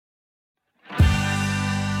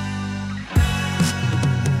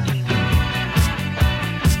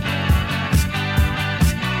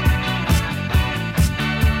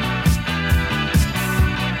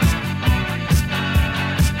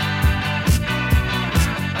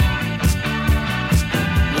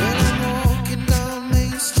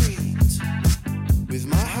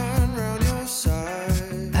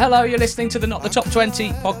Hello, you're listening to the Not the Top 20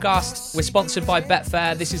 podcast. We're sponsored by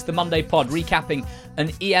Betfair. This is the Monday pod recapping an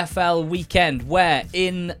EFL weekend where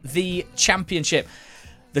in the Championship,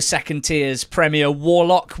 the second tier's Premier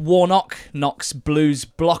Warnock knocks Blues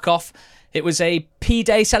block off. It was a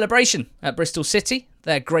P-Day celebration at Bristol City.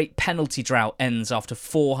 Their great penalty drought ends after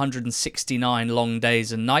 469 long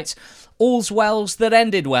days and nights. All's wells that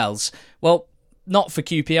ended wells. Well, not for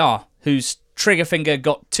QPR, whose trigger finger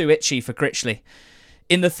got too itchy for Critchley.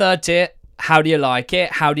 In the third tier, how do you like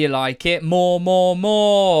it? How do you like it?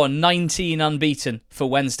 More. 19 unbeaten for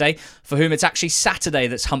Wednesday, for whom it's actually Saturday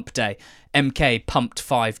that's hump day. MK pumped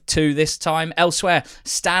 5-2 this time. Elsewhere,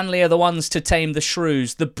 Stanley are the ones to tame the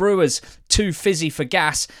shrews. The Brewers, too fizzy for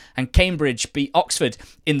gas. And Cambridge beat Oxford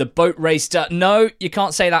in the boat race. No, you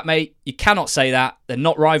can't say that, mate. You cannot say that. They're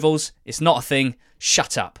not rivals. It's not a thing.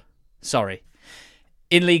 Shut up. Sorry.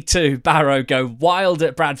 In League 2, Barrow go wild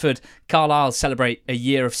at Bradford. Carlisle celebrate a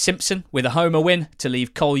year of Simpson with a homer win to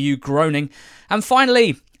leave Colu groaning. And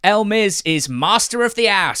finally, El Miz is master of the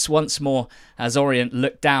ass once more as Orient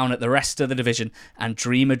look down at the rest of the division and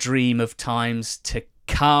dream a dream of times to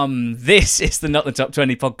come. This is the Not the Top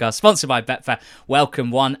 20 podcast, sponsored by Betfair.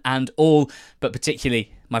 Welcome one and all, but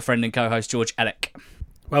particularly my friend and co-host George Ellick.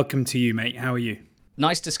 Welcome to you, mate. How are you?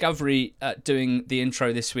 Nice discovery doing the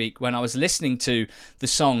intro this week when I was listening to the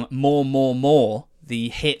song More, the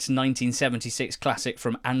hit 1976 classic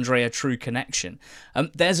from Andrea True Connection.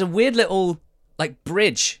 There's a weird little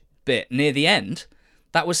bridge bit near the end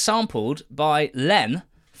that was sampled by Len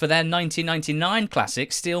for their 1999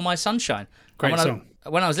 classic Steal My Sunshine. Great song.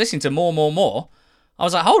 When I was listening to More, I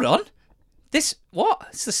was like, hold on, this what?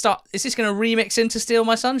 It's the start. Is this going to remix into Steal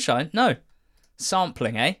My Sunshine? No,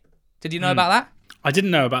 sampling, eh? Did you know about that? I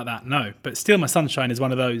didn't know about that, no. But Steal My Sunshine is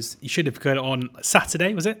one of those, you should have got it on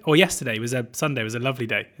Saturday, was it? Or yesterday, Sunday was a lovely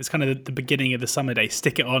day. It's kind of the beginning of the summer day.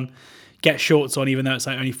 Stick it on, get shorts on even though it's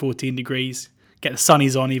only 14 degrees, get the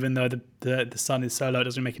sunnies on even though the sun is so low it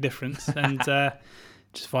doesn't make a difference, and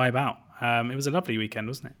just vibe out. It was a lovely weekend,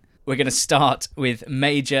 wasn't it? We're going to start with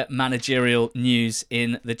major managerial news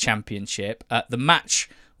in the Championship. The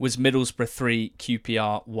match was Middlesbrough 3,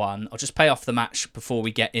 QPR 1. I'll just pay off the match before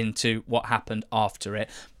we get into what happened after it.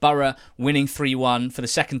 Borough winning 3-1 for the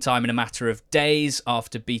second time in a matter of days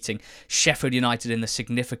after beating Sheffield United in the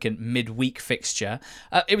significant midweek fixture.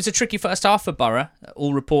 It was a tricky first half for Borough.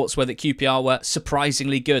 All reports were that QPR were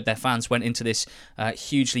surprisingly good. Their fans went into this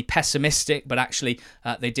hugely pessimistic, but actually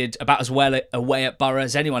they did about as well away at Borough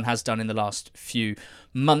as anyone has done in the last few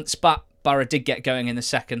months. But Borough did get going in the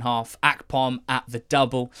second half. Akpom at the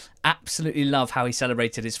double. Absolutely love how he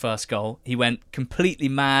celebrated his first goal. He went completely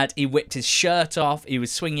mad. He whipped his shirt off. He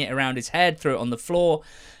was swinging it around his head, threw it on the floor.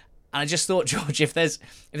 And I just thought, George, if there's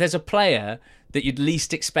a player that you'd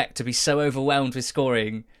least expect to be so overwhelmed with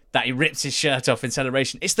scoring that he rips his shirt off in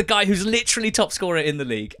celebration, it's the guy who's literally top scorer in the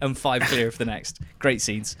league and 5 clear of the next. Great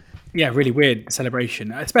scenes. Yeah, really weird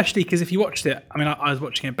celebration, especially because if you watched it, I mean, I was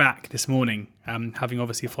watching it back this morning, having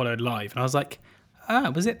obviously followed live, and I was like,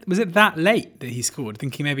 was it that late that he scored?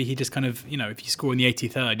 Thinking maybe he just kind of, if you score in the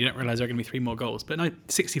 83rd, you don't realise there are going to be 3 more goals. But no,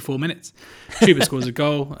 64 minutes. Chuba scores a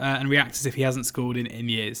goal and reacts as if he hasn't scored in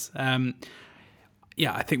years.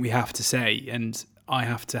 Yeah, I think we have to say, and I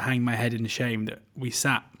have to hang my head in shame that we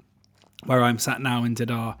sat where I'm sat now and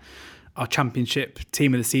did our Championship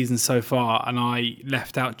team of the season so far, and I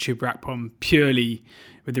left out Chuba Akpom purely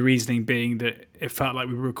with the reasoning being that it felt like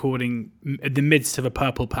we were recording in the midst of a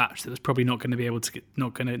purple patch that was probably not going to be able to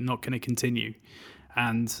not going to continue.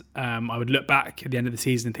 And I would look back at the end of the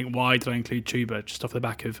season and think, why did I include Chuba just off the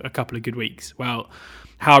back of a couple of good weeks? Well,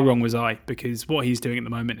 how wrong was I? Because what he's doing at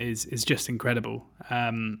the moment is just incredible.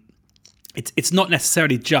 It's not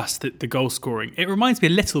necessarily just the goal scoring. It reminds me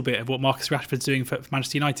a little bit of what Marcus Rashford's doing for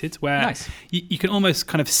Manchester United, where nice. you can almost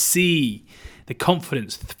kind of see the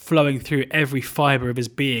confidence flowing through every fibre of his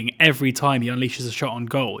being every time he unleashes a shot on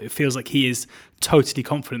goal. It feels like he is totally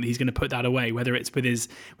confident that he's going to put that away, whether it's with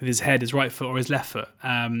his head, his right foot, or his left foot.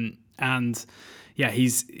 And yeah,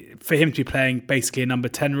 for him to be playing basically a number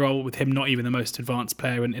 10 role with him not even the most advanced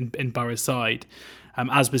player in Borough's side.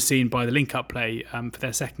 As was seen by the link-up play for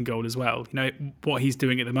their second goal as well. What he's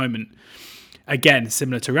doing at the moment, again,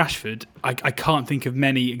 similar to Rashford, I can't think of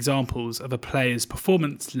many examples of a player's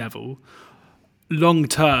performance level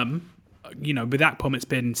long-term, with Akpom it's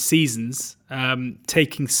been seasons,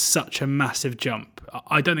 taking such a massive jump.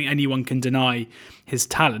 I don't think anyone can deny his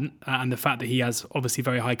talent and the fact that he has obviously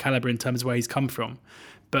very high calibre in terms of where he's come from.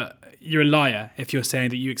 but you're a liar if you're saying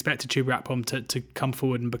that you expected Chuba Akpom to come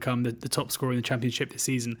forward and become the top scorer in the Championship this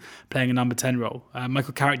season, playing a number 10 role.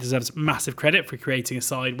 Michael Carrick deserves massive credit for creating a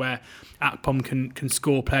side where Akpom can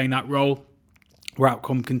score playing that role, where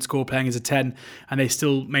Akpom can score playing as a 10, and they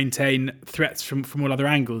still maintain threats from all other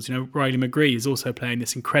angles. You know, Riley McGree is also playing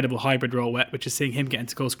this incredible hybrid role, which is seeing him get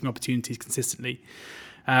into goal-scoring opportunities consistently.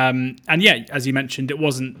 And yeah, as you mentioned, it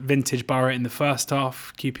wasn't vintage Borough in the first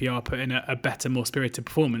half. QPR put in a better, more spirited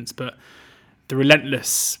performance, but the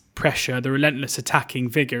relentless pressure, the relentless attacking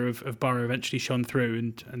vigour of Borough eventually shone through,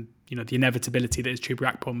 and you know, the inevitability that is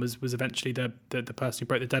Chuba Akpom was eventually the person who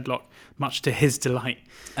broke the deadlock, much to his delight.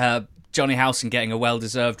 Johnny Howson getting a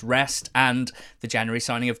well-deserved rest, and the January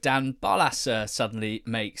signing of Dan Barlas suddenly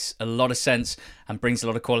makes a lot of sense and brings a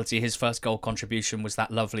lot of quality. His first goal contribution was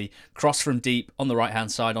that lovely cross from deep on the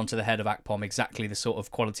right-hand side onto the head of Akpom, exactly the sort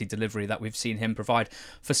of quality delivery that we've seen him provide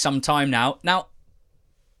for some time now. Now,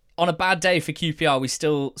 on a bad day for QPR, we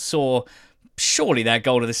still saw surely their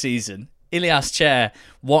goal of the season. Ilias Chair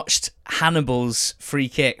watched Hannibal's free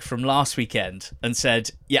kick from last weekend and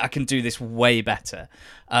said, yeah, I can do this way better.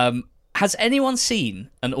 Has anyone seen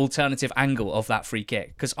an alternative angle of that free kick?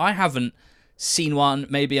 Because I haven't seen one.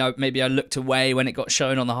 Maybe I looked away when it got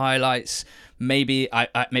shown on the highlights. Maybe I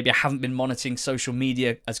haven't been monitoring social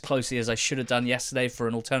media as closely as I should have done yesterday for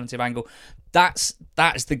an alternative angle. That's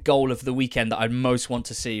the goal of the weekend that I'd most want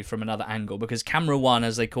to see from another angle, because camera one,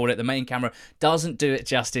 as they call it, the main camera, doesn't do it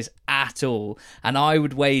justice at all. And I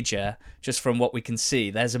would wager, just from what we can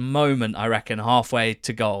see, there's a moment, I reckon, halfway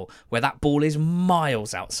to goal where that ball is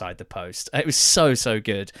miles outside the post. It was so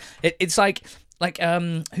good. It's like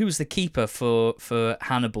who was the keeper for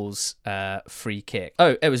Hannibal's free kick?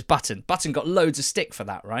 Oh, it was Button. Button got loads of stick for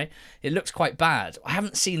that, right? It looks quite bad. I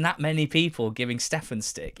haven't seen that many people giving Stefan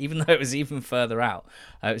stick, even though it was even further out.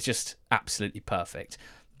 It was just absolutely perfect.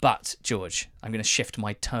 But, George, I'm going to shift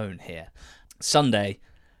my tone here. Sunday,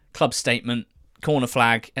 club statement, corner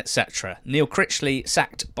flag, etc. Neil Critchley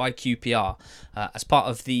sacked by QPR. As part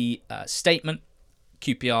of the statement,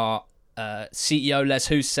 QPR CEO Les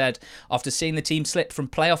Hoos said, after seeing the team slip from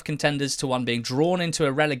playoff contenders to one being drawn into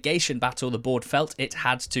a relegation battle, the board felt it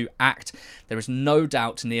had to act. There is no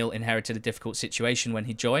doubt Neil inherited a difficult situation when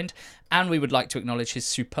he joined, and we would like to acknowledge his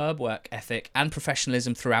superb work ethic and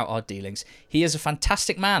professionalism throughout our dealings. He is a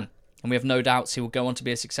fantastic man, and we have no doubts he will go on to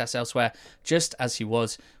be a success elsewhere, just as he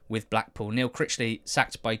was with Blackpool. Neil Critchley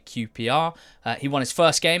sacked by QPR. He won his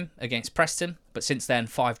first game against Preston, but since then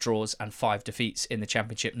 5 draws and 5 defeats in the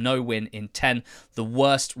Championship. No win in 10. The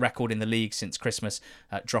worst record in the league since Christmas,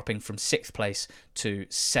 dropping from 6th place to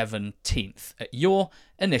 17th. Your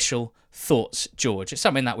initial thoughts, George? It's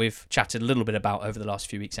something that we've chatted a little bit about over the last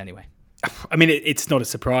few weeks anyway. I mean, it's not a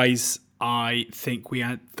surprise. I think we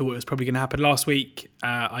thought it was probably going to happen last week.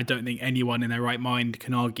 I don't think anyone in their right mind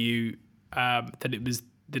can argue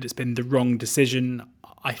that it's been the wrong decision.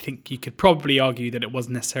 I think you could probably argue that it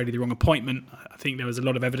wasn't necessarily the wrong appointment. I think there was a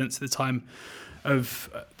lot of evidence at the time of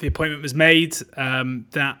the appointment was made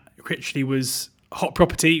that Critchley was hot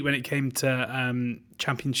property when it came to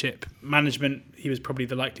Championship management. He was probably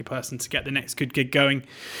the likely person to get the next good gig going.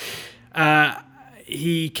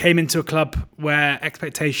 He came into a club where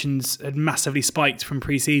expectations had massively spiked from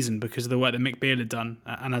pre-season because of the work that Mick Beale had done.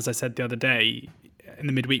 And as I said the other day in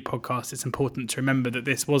the midweek podcast, it's important to remember that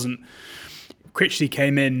this wasn't... Critchley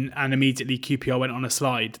came in and immediately QPR went on a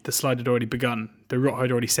slide. The slide had already begun. The rot had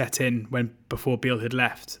already set in before Beale had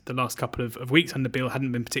left. The last couple of weeks under Beale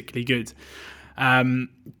hadn't been particularly good.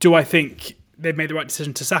 Do I think they've made the right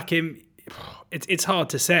decision to sack him? It's hard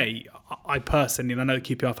to say. I personally, and I know that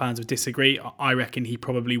QPR fans would disagree, I reckon he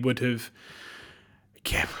probably would have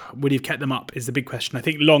kept them up is the big question. I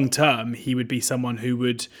think long term he would be someone who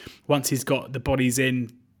would, once he's got the bodies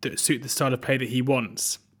in that suit the style of play that he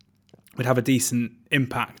wants, would have a decent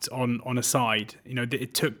impact on a side. You know,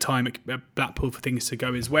 it took time at Blackpool for things to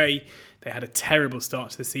go his way. They had a terrible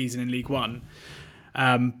start to the season in League One.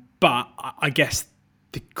 But I guess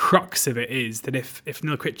the crux of it is that if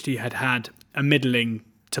Neil Critchley had a middling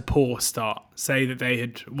to poor start, say that they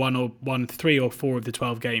had won 3 or 4 of the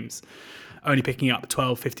 12 games, only picking up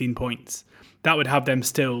 12, 15 points, that would have them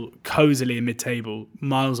still cosily in mid-table,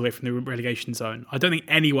 miles away from the relegation zone. I don't think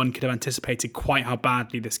anyone could have anticipated quite how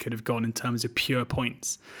badly this could have gone in terms of pure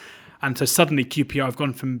points. And so suddenly QPR have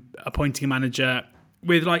gone from appointing a manager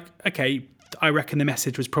with okay, I reckon the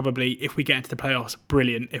message was probably, if we get into the playoffs,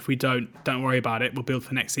 brilliant. If we don't worry about it, we'll build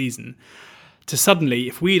for next season. To suddenly,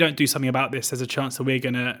 if we don't do something about this, there's a chance that we're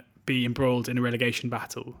going to be embroiled in a relegation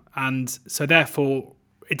battle. And so therefore,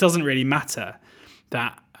 it doesn't really matter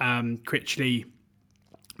that Critchley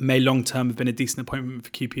may long term have been a decent appointment for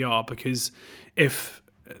QPR, because if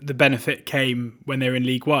the benefit came when they were in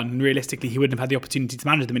League One, and realistically he wouldn't have had the opportunity to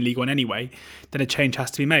manage them in League One anyway, then a change has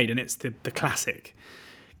to be made. And it's the classic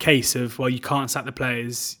case of, well, you can't sack the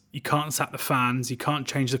players, you can't sack the fans, you can't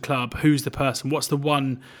change the club. Who's the person? What's the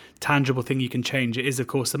one tangible thing you can change? It is, of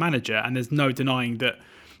course, the manager. And there's no denying that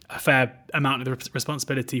a fair amount of the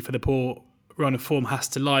responsibility for the poor run of form has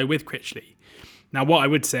to lie with Critchley. Now, what I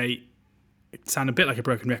would say, it sound a bit like a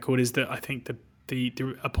broken record, is that I think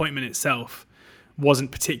the appointment itself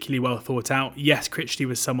wasn't particularly well thought out. Yes, Critchley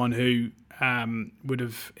was someone who would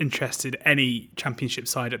have interested any Championship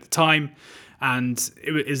side at the time, and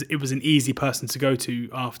it was an easy person to go to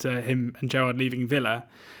after him and Gerrard leaving Villa.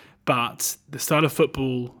 But the style of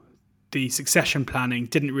football, the succession planning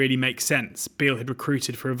didn't really make sense. Beale had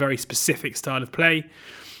recruited for a very specific style of play,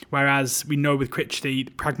 whereas we know with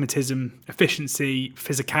Critchley, pragmatism, efficiency,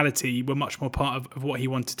 physicality were much more part of what he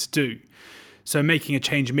wanted to do. So making a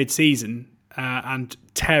change mid-season and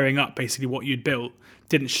tearing up basically what you'd built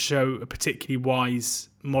didn't show a particularly wise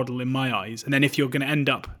model in my eyes. And then if you're going to end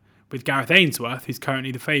up with Gareth Ainsworth, who's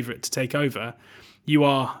currently the favourite to take over, you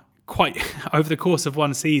are quite, over the course of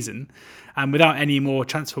one season, and without any more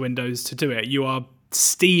transfer windows to do it, you are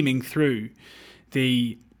steaming through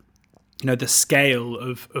the scale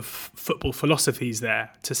of football philosophies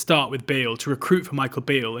there. To start with Beale, to recruit for Michael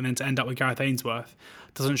Beale, and then to end up with Gareth Ainsworth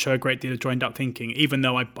doesn't show a great deal of joined up thinking, even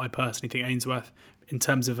though I personally think Ainsworth, in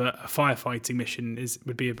terms of a firefighting mission,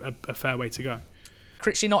 would be a fair way to go.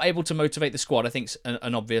 Critchley not able to motivate the squad, I think, is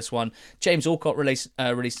an obvious one. James Alcott released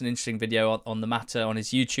an interesting video on the matter on his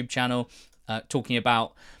YouTube channel, talking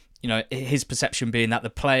about his perception being that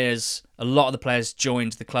a lot of the players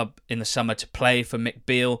joined the club in the summer to play for Mick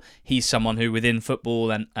Beale. He's someone who within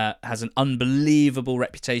football and has an unbelievable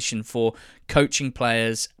reputation for coaching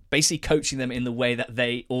players, basically coaching them in the way that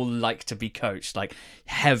they all like to be coached, like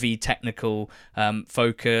heavy technical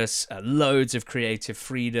focus, loads of creative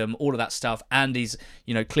freedom, all of that stuff. And he's,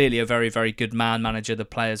 clearly a very, very good manager. The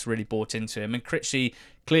players really bought into him. And Critchley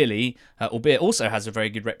clearly, albeit also has a very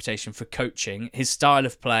good reputation for coaching. His style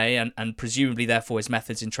of play and presumably therefore his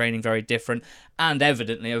methods in training very different, and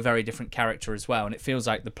evidently a very different character as well. And it feels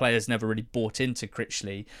like the players never really bought into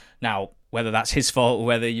Critchley. Now, whether that's his fault or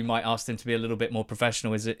whether you might ask them to be a little bit more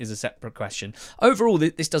professional is a separate question. Overall,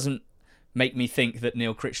 this doesn't make me think that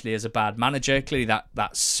Neil Critchley is a bad manager. Clearly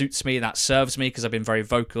that suits me, that serves me, because I've been very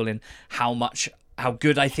vocal in how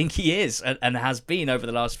good I think he is and has been over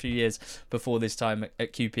the last few years before this time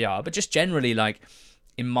at QPR. But just generally,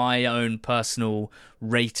 in my own personal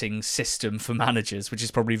rating system for managers, which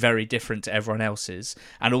is probably very different to everyone else's.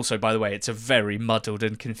 And also, by the way, it's a very muddled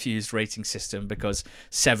and confused rating system, because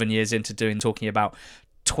 7 years into talking about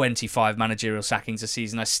 25 managerial sackings a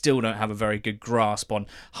season, I still don't have a very good grasp on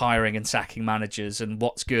hiring and sacking managers and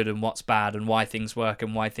what's good and what's bad and why things work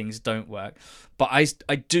and why things don't work. But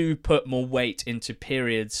I do put more weight into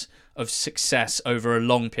periods of success over a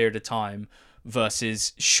long period of time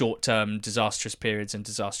versus short-term disastrous periods and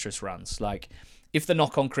disastrous runs. Like, if the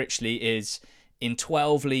knock on Critchley is in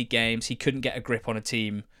 12 league games, he couldn't get a grip on a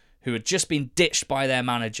team who had just been ditched by their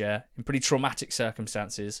manager in pretty traumatic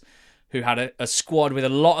circumstances, who had a squad with a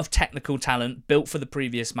lot of technical talent built for the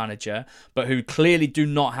previous manager, but who clearly do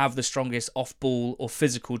not have the strongest off-ball or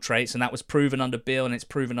physical traits, and that was proven under Beale and it's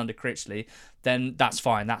proven under Critchley, then that's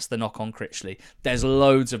fine. That's the knock on Critchley. There's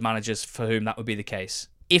loads of managers for whom that would be the case.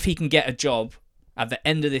 If he can get a job at the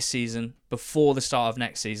end of this season, before the start of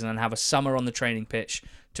next season, and have a summer on the training pitch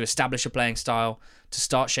to establish a playing style, to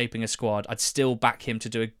start shaping a squad, I'd still back him to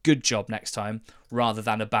do a good job next time rather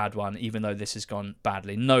than a bad one, even though this has gone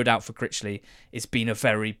badly. No doubt for Critchley, it's been a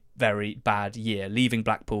very, very bad year. Leaving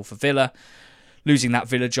Blackpool for Villa, losing that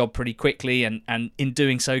Villa job pretty quickly, and in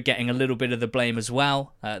doing so getting a little bit of the blame as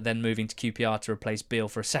well, then moving to QPR to replace Beale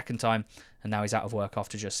for a second time, and now he's out of work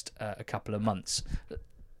after just a couple of months.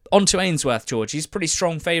 On to Ainsworth, George. He's a pretty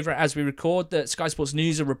strong favourite as we record. The Sky Sports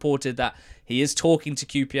News have reported that he is talking to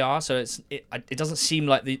QPR, so it doesn't seem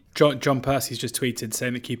like the... John Percy's just tweeted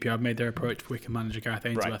saying that QPR have made their approach for Wigan manager Gareth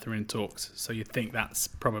Ainsworth are in talks, so you'd think that's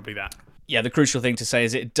probably that. Yeah, the crucial thing to say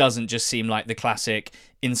is it doesn't just seem like the classic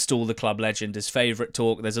install the club legend as favourite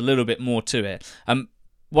talk. There's a little bit more to it.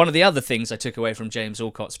 One of the other things I took away from James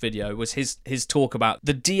Alcott's video was his talk about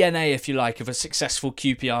the DNA, if you like, of a successful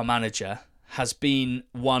QPR manager has been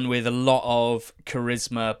one with a lot of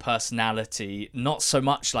charisma, personality, not so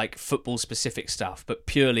much like football specific stuff, but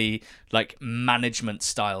purely like management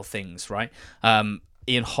style things, right?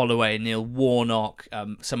 Ian Holloway, Neil Warnock,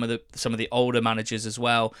 some of the older managers as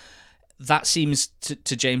well. that seems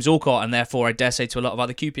to James Allcott, and therefore I dare say to a lot of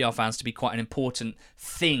other QPR fans, to be quite an important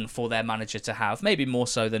thing for their manager to have, maybe more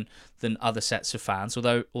so than other sets of fans,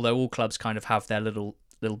 although all clubs kind of have their little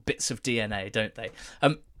bits of DNA, don't they?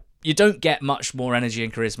 You don't get much more energy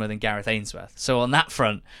and charisma than Gareth Ainsworth. So on that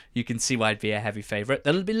front, you can see why I'd be a heavy favourite.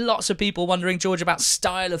 There'll be lots of people wondering, George, about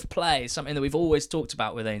style of play, something that we've always talked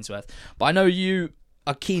about with Ainsworth. But I know you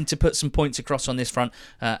are keen to put some points across on this front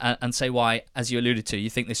and say why, as you alluded to,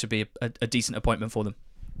 you think this would be a decent appointment for them.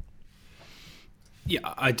 Yeah,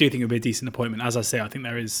 I do think it would be a decent appointment. As I say, I think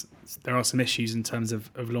there are some issues in terms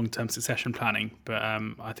of long-term succession planning, but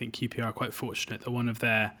I think QPR are quite fortunate that one of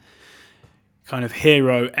their kind of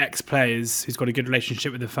hero ex-players who's got a good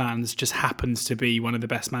relationship with the fans just happens to be one of the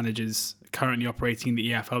best managers currently operating in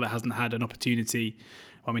the EFL that hasn't had an opportunity.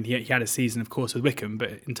 I mean, he had a season, of course, with Wickham,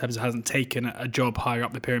 but in terms of hasn't taken a job higher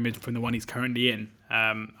up the pyramid from the one he's currently in.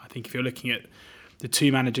 I think if you're looking at the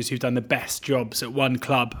two managers who've done the best jobs at one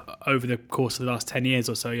club over the course of the last 10 years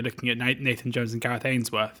or so, you're looking at Nathan Jones and Gareth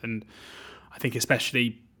Ainsworth. And I think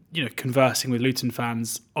especially, conversing with Luton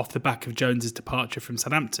fans off the back of Jones's departure from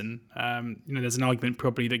Southampton, there's an argument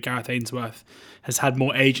probably that Gareth Ainsworth has had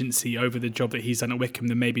more agency over the job that he's done at Wickham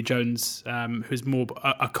than maybe Jones, who's more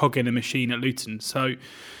a cog in a machine at Luton. So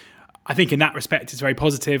I think in that respect, it's very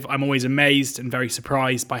positive. I'm always amazed and very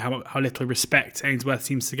surprised by how little respect Ainsworth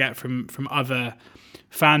seems to get from other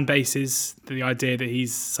fan bases. The idea that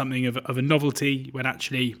he's something of a novelty when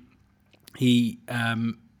actually he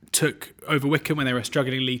took over Wickham when they were a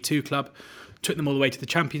struggling League Two club, took them all the way to the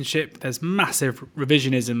Championship. There's massive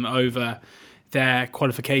revisionism over their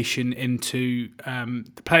qualification into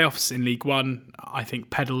the playoffs in League One. I think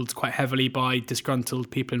peddled quite heavily by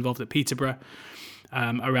disgruntled people involved at Peterborough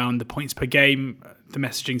around the points per game. The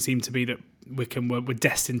messaging seemed to be that Wickham were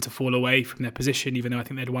destined to fall away from their position, even though I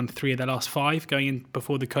think they'd won 3 of their last 5 going in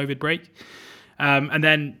before the COVID break. And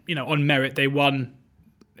then, on merit, they won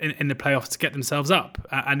in the playoffs to get themselves up.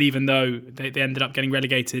 And even though they ended up getting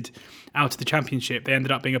relegated out of the Championship, they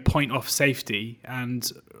ended up being a point off safety.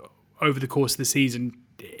 And over the course of the season,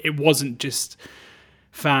 it wasn't just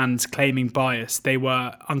fans claiming bias. They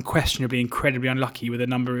were unquestionably incredibly unlucky with a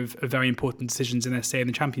number of very important decisions in their stay in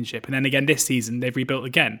the Championship. And then again this season, they've rebuilt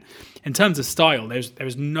again. In terms of style,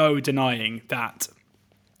 there's no denying that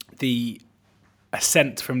the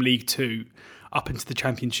ascent from League Two up into the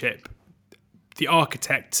Championship, the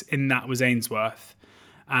architect in that was Ainsworth,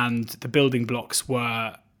 and the building blocks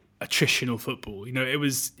were attritional football. It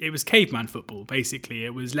was caveman football, basically.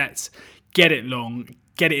 It was, let's get it long,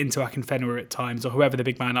 get it into Akinfenwa at times, or whoever the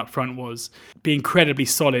big man up front was. Be incredibly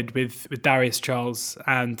solid with Darius Charles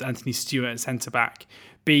and Anthony Stewart at centre-back.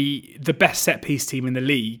 Be the best set-piece team in the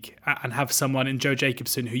league and have someone in Joe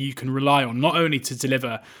Jacobson who you can rely on, not only to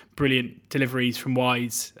deliver brilliant deliveries from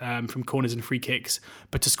wides, from corners and free kicks,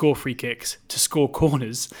 but to score free kicks, to score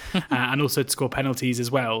corners, and also to score penalties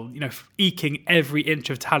as well. Eking every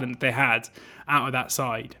inch of talent they had out of that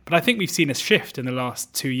side. But I think we've seen a shift in the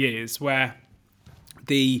last 2 years where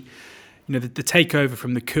the takeover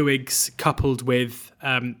from the Kuigs, coupled with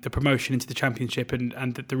the promotion into the Championship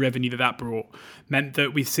and the revenue that brought, meant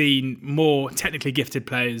that we've seen more technically gifted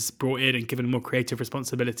players brought in and given more creative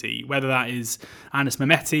responsibility. Whether that is Anis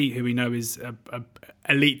Mehmeti, who we know is a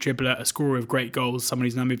elite dribbler, a scorer of great goals, someone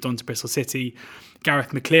who's now moved on to Bristol City. Gareth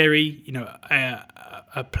McCleary,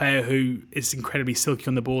 a player who is incredibly silky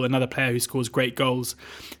on the ball, another player who scores great goals.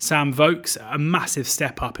 Sam Vokes, a massive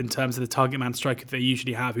step up in terms of the target man striker that they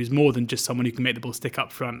usually have, who's more than just someone who can make the ball stick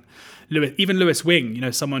up front. Lewis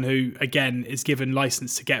Wing, someone who, again, is given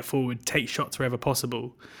licence to get forward, take shots wherever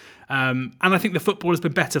possible. And I think the football has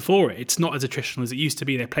been better for it. It's not as attritional as it used to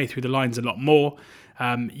be. They play through the lines a lot more.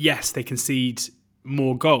 Yes, they concede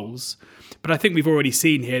more goals. But I think we've already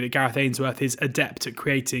seen here that Gareth Ainsworth is adept at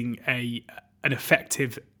creating an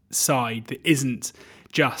effective side that isn't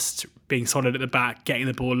just being solid at the back, getting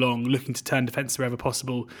the ball long, looking to turn defence wherever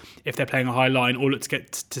possible if they're playing a high line, or look to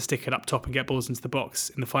get to stick it up top and get balls into the box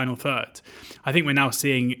in the final third. I think we're now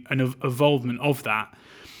seeing an evolvement of that.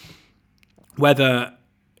 Whether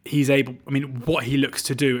he's able, what he looks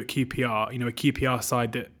to do at QPR, a QPR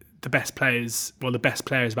side that the best player is about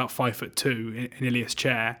 5'2" in Ilias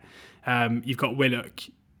Chair. You've got Willock,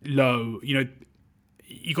 Lowe,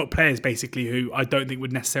 you've got players basically who I don't think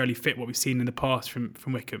would necessarily fit what we've seen in the past from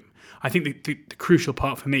Wickham. I think the crucial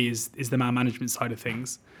part for me is the man management side of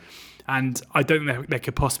things. And I don't think there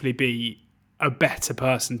could possibly be a better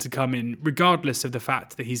person to come in, regardless of the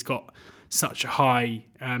fact that he's got such a high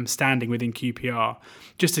standing within QPR,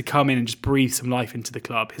 just to come in and just breathe some life into the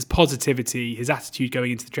club. His positivity, his attitude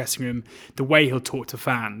going into the dressing room, the way he'll talk to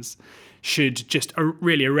fans should just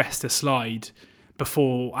really arrest a slide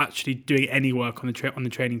before actually doing any work on the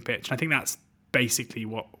training pitch. And I think that's basically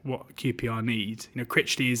what QPR need.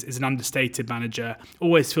 Critchley is an understated manager,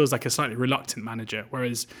 always feels like a slightly reluctant manager,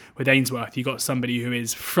 whereas with Ainsworth, you've got somebody who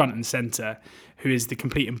is front and centre, who is the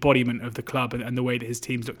complete embodiment of the club and the way that his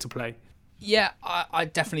teams look to play. Yeah, I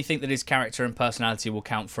definitely think that his character and personality will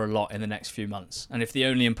count for a lot in the next few months. And if the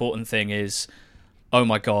only important thing is, oh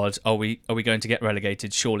my God, are we going to get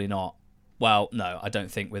relegated? Surely not. Well, no, I don't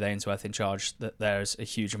think with Ainsworth in charge that there's a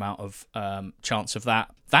huge amount of chance of that.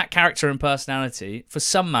 That character and personality, for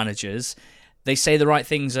some managers, they say the right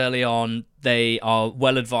things early on. They are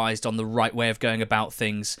well advised on the right way of going about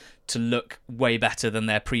things to look way better than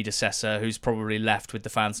their predecessor, who's probably left with the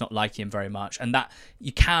fans not liking him very much. And that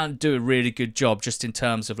you can do a really good job just in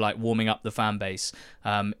terms of like warming up the fan base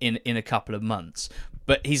in a couple of months.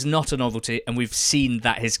 But he's not a novelty, and we've seen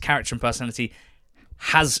that his character and personality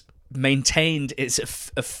has maintained its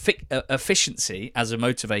efficiency as a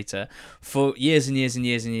motivator for years and years and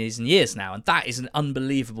years and years and years now, and that is an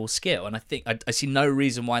unbelievable skill. And I think I see no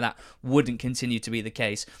reason why that wouldn't continue to be the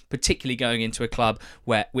case, particularly going into a club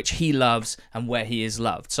which he loves and where he is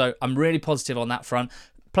loved. So I'm really positive on that front.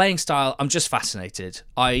 Playing style, I'm just fascinated.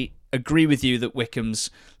 I agree with you that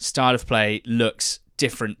Wickham's style of play looks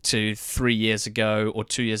different to 3 years ago or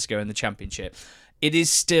 2 years ago in the Championship. It is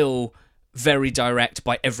still very direct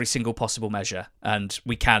by every single possible measure, and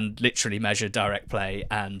we can literally measure direct play,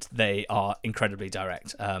 and they are incredibly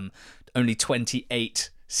direct. Only 28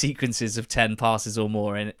 sequences of 10 passes or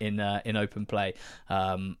more in open play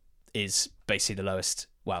is basically the lowest.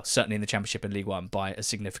 Well, certainly in the Championship and League One by a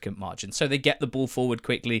significant margin. So they get the ball forward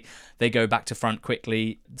quickly, they go back to front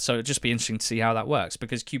quickly. So it'll just be interesting to see how that works,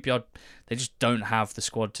 because QPR, they just don't have the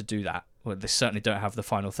squad to do that. Well, they certainly don't have the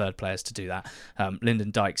final third players to do that.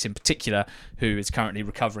 Lyndon Dykes in particular, who is currently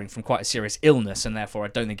recovering from quite a serious illness and therefore I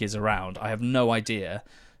don't think is around. I have no idea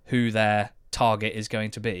who their target is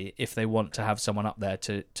going to be if they want to have someone up there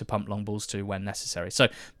to pump long balls to when necessary. So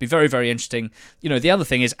be very, very interesting. The other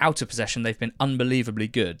thing is out of possession, they've been unbelievably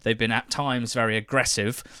good. They've been at times very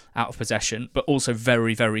aggressive out of possession, but also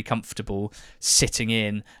very, very comfortable sitting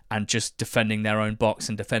in and just defending their own box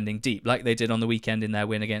and defending deep, like they did on the weekend in their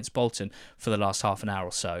win against Bolton for the last half an hour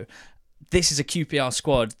or so. This is a QPR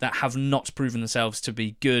squad that have not proven themselves to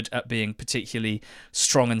be good at being particularly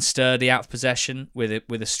strong and sturdy out of possession with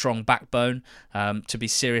a strong backbone. To be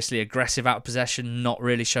seriously aggressive out of possession, not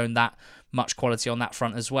really shown that much quality on that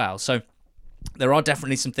front as well. So there are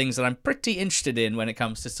definitely some things that I'm pretty interested in when it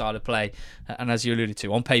comes to style of play. And as you alluded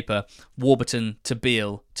to, on paper, Warburton to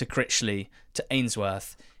Beale to Critchley to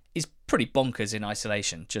Ainsworth is pretty bonkers in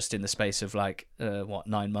isolation, just in the space of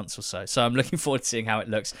 9 months or so. So I'm looking forward to seeing how it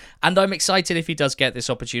looks. And I'm excited if he does get this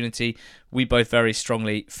opportunity. We both very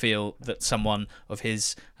strongly feel that someone of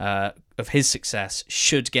his success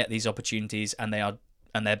should get these opportunities, and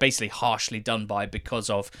they're basically harshly done by because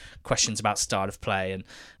of questions about style of play and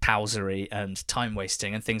housery and time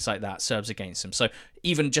wasting and things like that serves against them. So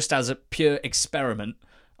even just as a pure experiment,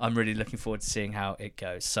 I'm really looking forward to seeing how it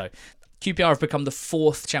goes. So QPR have become the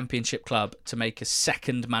fourth Championship club to make a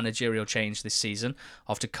second managerial change this season,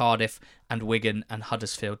 after Cardiff and Wigan and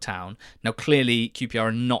Huddersfield Town. Now, clearly, QPR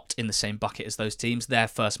are not in the same bucket as those teams. Their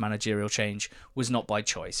first managerial change was not by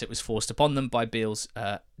choice. It was forced upon them by Beale's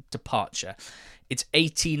departure. It's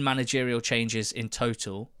 18 managerial changes in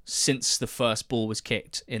total since the first ball was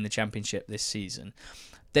kicked in the Championship this season.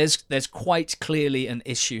 There's quite clearly an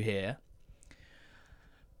issue here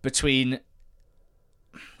between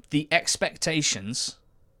the expectations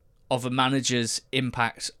of a manager's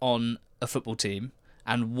impact on a football team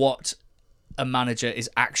and what a manager is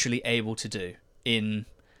actually able to do in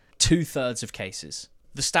 2/3 of cases.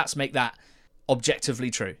 The stats make that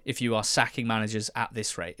objectively true. If you are sacking managers at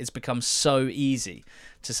this rate, it's become so easy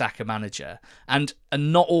to sack a manager. And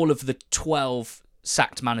not all of the 12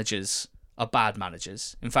 sacked managers are bad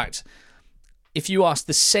managers. In fact, if you ask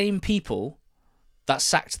the same people that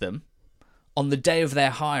sacked them on the day of their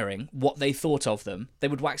hiring what they thought of them, they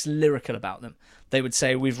would wax lyrical about them. They would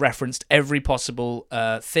say, we've referenced every possible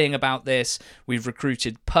thing about this, we've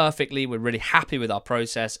recruited perfectly, we're really happy with our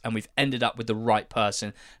process, and we've ended up with the right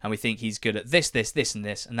person, and we think he's good at this, this, this, and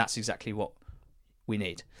this, and that's exactly what we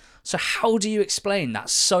need. So how do you explain that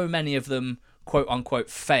so many of them, quote unquote,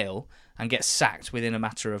 fail and get sacked within a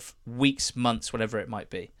matter of weeks, months, whatever it might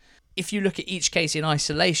be? If you look at each case in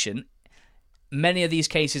isolation, many of these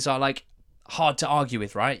cases are like hard to argue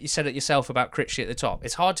with, right? You said it yourself about Critchley at the top.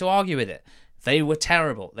 It's hard to argue with it. They were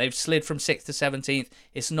terrible. They've slid from 6th to 17th.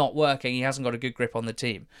 It's not working. He hasn't got a good grip on the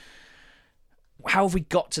team. How have we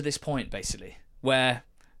got to this point, basically, where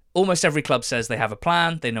almost every club says they have a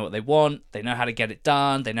plan, they know what they want, they know how to get it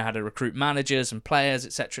done, they know how to recruit managers and players,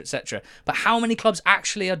 etc., etc. But how many clubs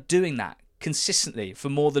actually are doing that consistently for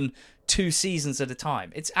more than 2 seasons at a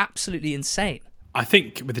time? It's absolutely insane. I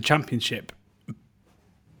think with the Championship,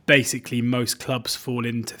 basically most clubs fall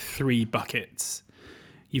into 3 buckets.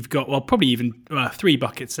 You've got, well, probably even 3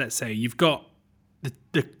 buckets, let's say. You've got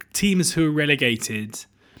the teams who were relegated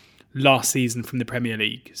last season from the Premier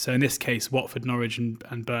League. So in this case, Watford, Norwich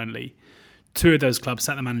and Burnley. 2 of those clubs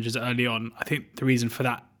sacked the managers early on. I think the reason for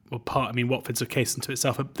that, Watford's a case unto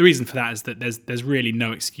itself, but the reason for that is that there's really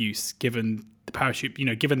no excuse given the parachute,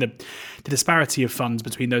 given the disparity of funds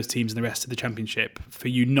between those teams and the rest of the Championship, for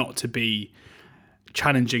you not to be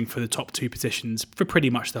challenging for the top 2 positions for pretty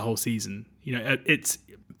much the whole season. It's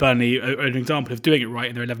Burnley an example of doing it right,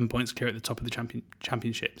 and they're 11 points clear at the top of the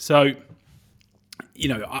Championship. So,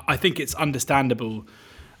 I think it's understandable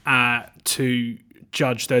to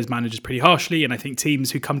judge those managers pretty harshly, and I think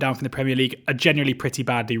teams who come down from the Premier League are generally pretty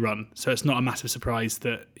badly run. So it's not a massive surprise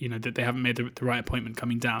that that they haven't made the right appointment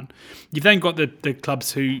coming down. You've then got the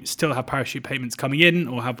clubs who still have parachute payments coming in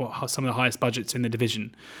or have some of the highest budgets in the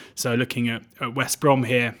division. So looking at West Brom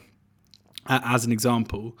here as an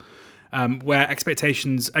example, where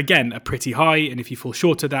expectations, again, are pretty high, and if you fall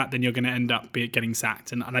short of that, then you're going to end up getting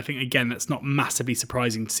sacked. And I think, again, that's not massively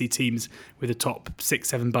surprising to see teams with a top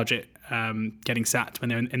 6-7 budget getting sacked when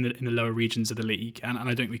they're in the lower regions of the league, and I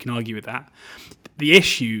don't think we can argue with that. The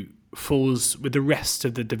issue falls with the rest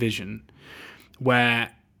of the division,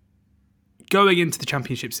 where going into the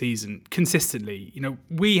Championship season consistently,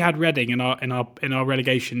 we had Reading in our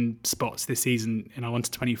relegation spots this season in our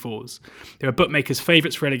 1-24s. They were bookmakers'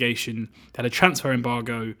 favourites for relegation. They had a transfer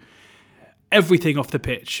embargo. Everything off the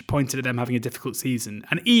pitch pointed at them having a difficult season.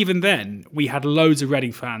 And even then, we had loads of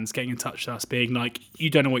Reading fans getting in touch with us, being like, "You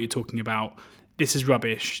don't know what you're talking about. This is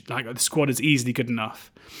rubbish. Like, the squad is easily good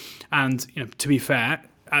enough." And to be fair,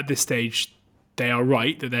 at this stage, they are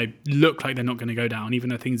right that they look like they're not going to go down, even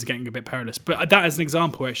though things are getting a bit perilous. But that is an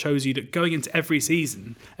example where it shows you that going into every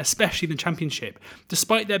season, especially in the Championship,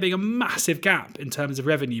 despite there being a massive gap in terms of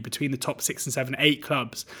revenue between the top 6 and 7, 8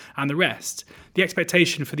 clubs and the rest, the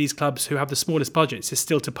expectation for these clubs who have the smallest budgets is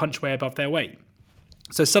still to punch way above their weight.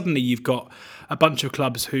 So suddenly you've got a bunch of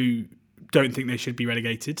clubs who don't think they should be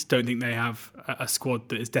relegated, don't think they have a squad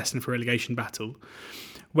that is destined for a relegation battle,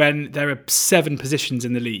 when there are 7 positions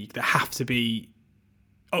in the league that have to be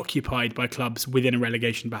occupied by clubs within a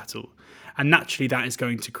relegation battle. And naturally that is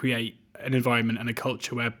going to create an environment and a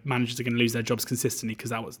culture where managers are going to lose their jobs consistently,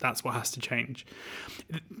 because that's what has to change.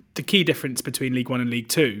 The key difference between League One and League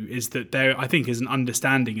Two is that there, I think, is an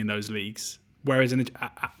understanding in those leagues, whereas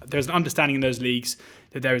there's an understanding in those leagues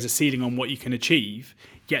that there is a ceiling on what you can achieve,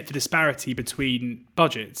 yet the disparity between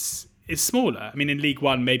budgets is smaller. I mean, in League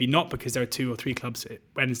One, maybe not, because there are 2 or 3 clubs,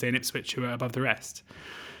 Wednesday and Ipswich, who are above the rest.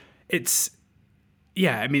 It's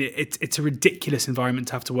a ridiculous environment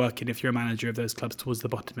to have to work in if you're a manager of those clubs towards the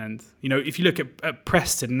bottom end. If you look at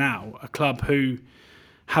Preston now, a club who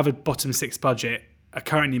have a bottom 6 budget, are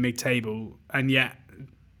currently mid-table, and yet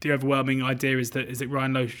the overwhelming idea is that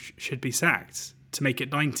Ryan Lowe should be sacked to make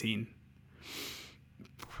it 19.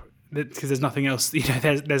 Because there's nothing else.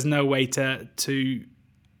 There's no way to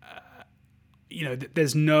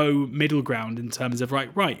there's no middle ground in terms of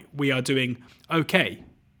right, we are doing okay,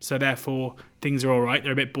 so therefore things are all right.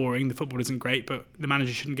 They're a bit boring. The football isn't great, but the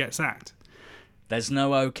manager shouldn't get sacked. There's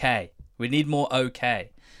no okay. We need more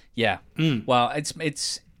okay. Yeah. Well,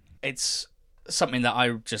 it's something that I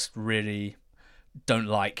just really don't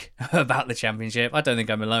like about the Championship. I don't think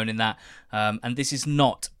I'm alone in that. And this is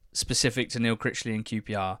not specific to Neil Critchley and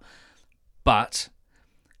QPR, but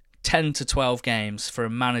 10 to 12 games for a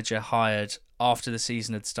manager hired after the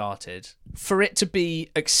season had started, for it to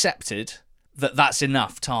be accepted that that's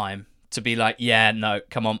enough time to be like, yeah, no,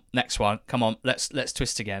 come on, next one, come on, let's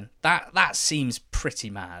twist again. That seems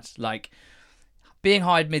pretty mad. Like, being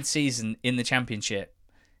hired mid-season in the Championship,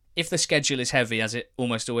 if the schedule is heavy, as it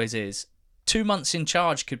almost always is, 2 months in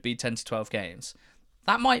charge could be 10 to 12 games.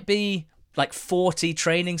 That might be like 40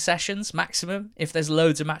 training sessions maximum if there's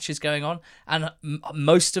loads of matches going on, and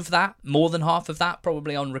most of that, more than half of that,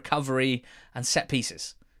 probably on recovery and set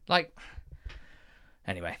pieces.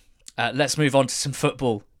 Anyway, let's move on to some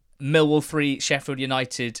football. Millwall 3, Sheffield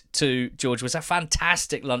United 2, George, was a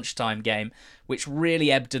fantastic lunchtime game, which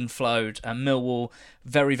really ebbed and flowed. And Millwall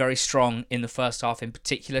very, very strong in the first half in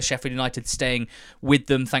particular. Sheffield United staying with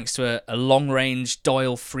them thanks to a long-range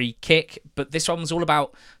Doyle free kick. But this one was all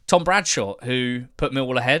about Tom Bradshaw, who put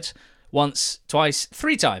Millwall ahead once, twice,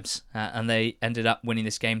 three times. And they ended up winning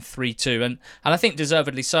this game 3-2. And I think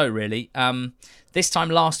deservedly so, really. This time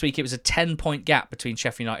last week, it was a 10-point gap between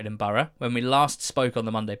Sheffield United and Borough. When we last spoke on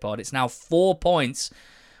the Monday pod, it's now 4 points,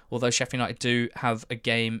 although Sheffield United do have a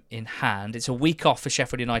game in hand. It's a week off for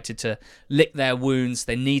Sheffield United to lick their wounds.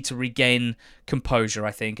 They need to regain composure,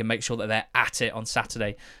 I think, and make sure that they're at it on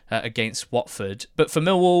Saturday against Watford. But for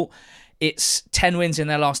Millwall, it's 10 wins in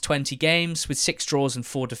their last 20 games with 6 draws and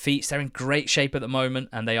 4 defeats. They're in great shape at the moment,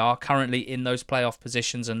 and they are currently in those playoff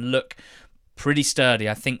positions and look pretty sturdy.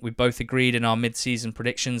 I think we both agreed in our mid-season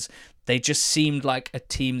predictions. They just seemed like a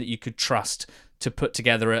team that you could trust to put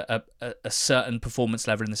together a certain performance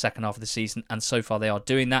level in the second half of the season, and so far they are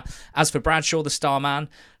doing that. As for Bradshaw, the star man,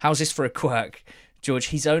 how's this for a quirk, George?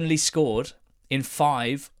 He's only scored in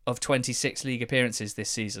 5 of 26 league appearances this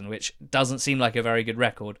season, which doesn't seem like a very good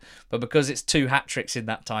record. But because it's 2 hat-tricks in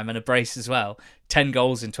that time and a brace as well, 10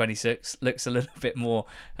 goals in 26 looks a little bit more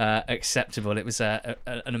acceptable. It was an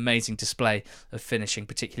amazing display of finishing,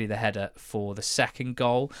 particularly the header for the second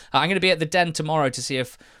goal. I'm going to be at the Den tomorrow to see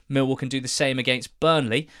if Millwall can do the same against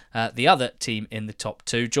Burnley, the other team in the top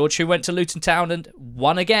 2. George, who went to Luton Town and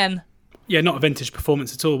won again. Yeah, not a vintage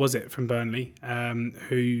performance at all, was it, from Burnley,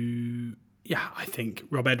 Yeah, I think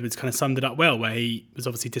Rob Edwards kind of summed it up well, where he was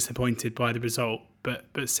obviously disappointed by the result, but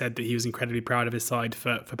said that he was incredibly proud of his side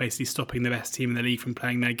for basically stopping the best team in the league from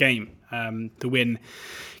playing their game. The win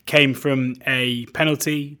came from a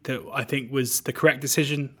penalty that I think was the correct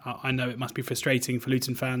decision. I know it must be frustrating for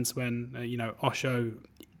Luton fans when, Osho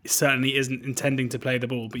certainly isn't intending to play the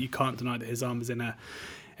ball, but you can't deny that his arm was in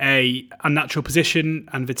a unnatural position,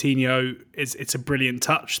 and Vitinho, it's a brilliant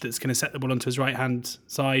touch that's going to set the ball onto his right hand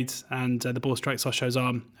side, and the ball strikes Osho's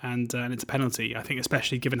arm, and it's a penalty. I think,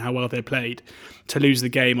 especially given how well they played, to lose the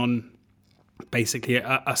game on basically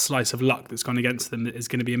a slice of luck that's gone against them is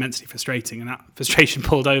going to be immensely frustrating, and that frustration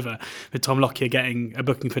pulled over with Tom Lockyer getting a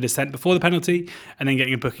booking for dissent before the penalty and then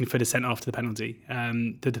getting a booking for dissent after the penalty.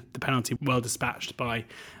 The penalty well dispatched by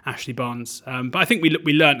Ashley Barnes. But I think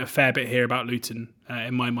we learnt a fair bit here about Luton,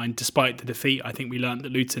 in my mind. Despite the defeat, I think we learnt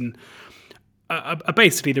that Luton are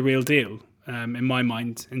basically the real deal, in my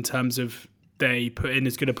mind, in terms of they put in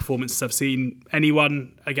as good a performance as I've seen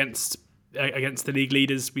anyone against the league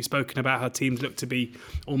leaders. We've spoken about how teams look to be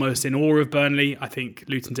almost in awe of Burnley. I think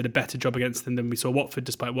Luton did a better job against them than we saw Watford,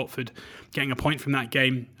 despite Watford getting a point from that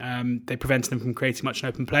game. They prevented them from creating much in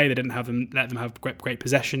open play. They didn't let them have great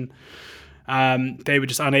possession. They were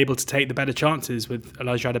just unable to take the better chances, with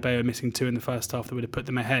Elijah Adebayo missing 2 in the first half that would have put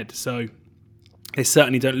them ahead. So they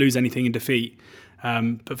certainly don't lose anything in defeat.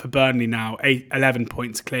 But for Burnley now, 11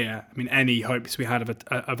 points clear. I mean, any hopes we had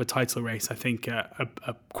of a title race, I think, are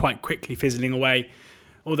quite quickly fizzling away.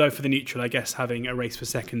 Although for the neutral, I guess having a race for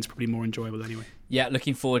second is probably more enjoyable anyway. Yeah,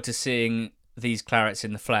 looking forward to seeing these Clarets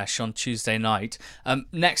in the flesh on Tuesday night.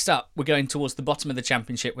 Next up, we're going towards the bottom of the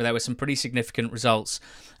Championship, where there were some pretty significant results.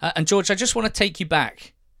 And George, I just want to take you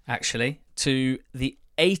back, actually, to the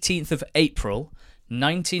 18th of April,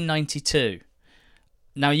 1992.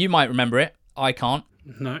 Now, you might remember it. I can't.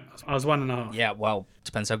 No, I was 1.5. Yeah, well,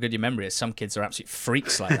 depends how good your memory is. Some kids are absolute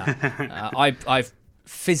freaks like that. I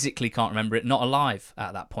physically can't remember it. Not alive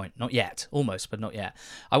at that point. Not yet. Almost, but not yet.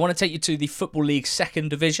 I want to take you to the Football League Second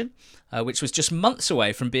Division, which was just months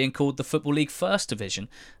away from being called the Football League First Division,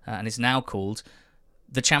 and is now called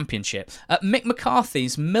the Championship. Mick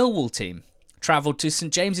McCarthy's Millwall team travelled to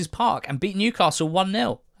St James's Park and beat Newcastle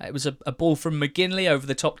 1-0. It was a ball from McGinley over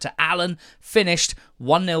the top to Allen. Finished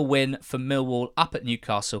 1-0 win for Millwall up at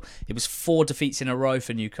Newcastle. It was 4 defeats in a row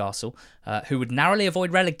for Newcastle, who would narrowly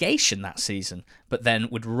avoid relegation that season, but then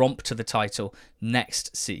would romp to the title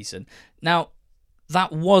next season. Now,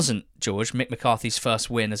 that wasn't, George, Mick McCarthy's first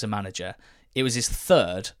win as a manager. It was his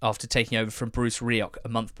third after taking over from Bruce Rioch a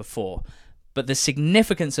month before. But the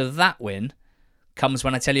significance of that win comes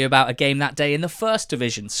when I tell you about a game that day in the First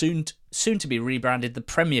Division, soon to be rebranded the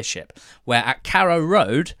Premiership, where at Carrow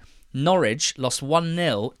Road, Norwich lost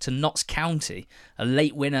 1-0 to Notts County, a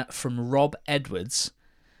late winner from Rob Edwards.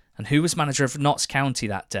 And who was manager of Notts County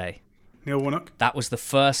that day? Neil Warnock. That was the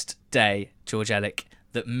first day, George Ellick,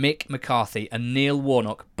 that Mick McCarthy and Neil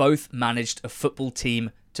Warnock both managed a football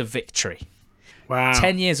team to victory. Wow.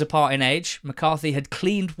 10 years apart in age, McCarthy had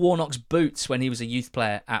cleaned Warnock's boots when he was a youth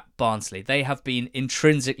player at Barnsley. They have been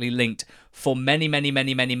intrinsically linked for many, many,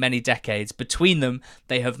 many, many, many decades. Between them,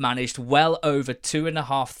 they have managed well over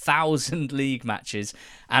 2,500 league matches.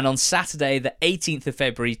 And on Saturday, the 18th of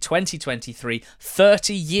February 2023,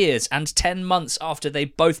 30 years and 10 months after they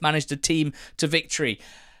both managed a team to victory,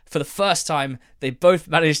 for the first time, they both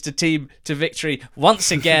managed a team to victory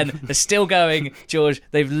once again. They're still going, George.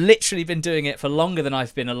 They've literally been doing it for longer than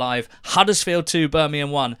I've been alive. Huddersfield 2,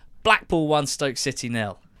 Birmingham 1, Blackpool 1, Stoke City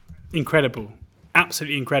 0. Incredible.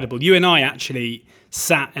 Absolutely incredible. You and I actually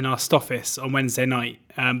sat in our office on Wednesday night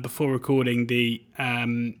before recording the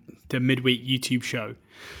midweek YouTube show.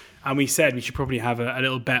 And we said we should probably have a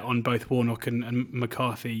little bet on both Warnock and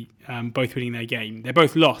McCarthy both winning their game. They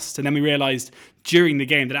both lost. And then we realised during the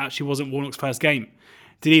game that it actually wasn't Warnock's first game.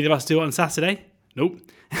 Did either of us do it on Saturday? Nope.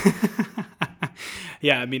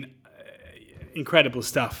 Yeah, I mean, incredible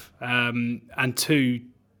stuff. And two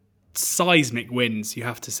seismic wins, you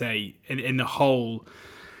have to say, in the whole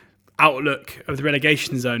outlook of the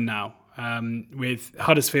relegation zone now, with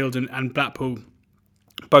Huddersfield and Blackpool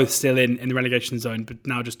both still in the relegation zone, but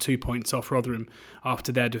now just 2 points off Rotherham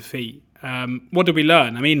after their defeat. What did we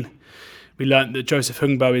learn? I mean, we learned that Joseph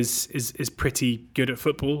Hungbo is pretty good at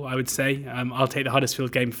football, I would say. I'll take the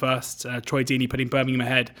Huddersfield game first. Troy Deeney putting Birmingham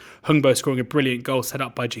ahead. Hungbo scoring a brilliant goal set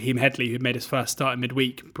up by Jaheim Headley, who made his first start in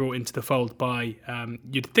midweek, brought into the fold by,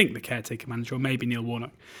 you'd think, the caretaker manager, or maybe Neil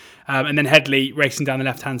Warnock. And then Headley racing down the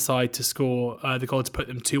left-hand side to score the goal to put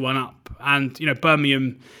them 2-1 up. And,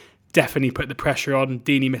 Birmingham definitely put the pressure on.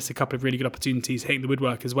 Deeney missed a couple of really good opportunities, hitting the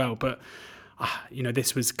woodwork as well. But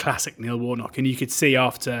this was classic Neil Warnock, and you could see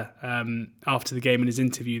after the game in his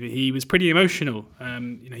interview that he was pretty emotional.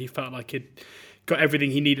 He felt like he'd got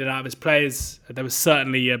everything he needed out of his players. There was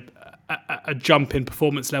certainly a jump in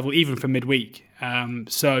performance level, even for midweek.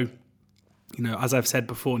 As I've said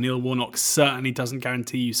before, Neil Warnock certainly doesn't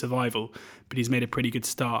guarantee you survival, but he's made a pretty good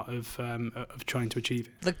start of trying to achieve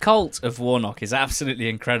it. The cult of Warnock is absolutely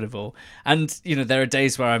incredible. And, there are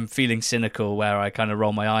days where I'm feeling cynical, where I kind of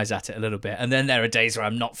roll my eyes at it a little bit. And then there are days where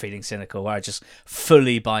I'm not feeling cynical, where I just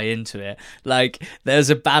fully buy into it. Like, there's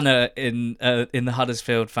a banner in the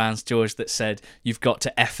Huddersfield fans, George, that said, "You've got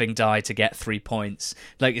to effing die to get 3 points."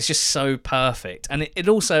 Like, it's just so perfect. And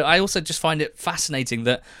I also just find it fascinating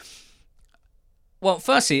that, well,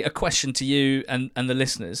 firstly, a question to you and the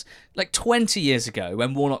listeners. Like 20 years ago,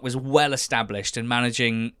 when Warnock was well established and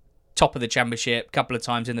managing top of the Championship, a couple of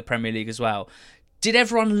times in the Premier League as well, did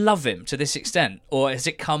everyone love him to this extent? Or has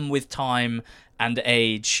it come with time and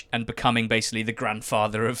age and becoming basically the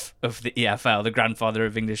grandfather of the EFL, the grandfather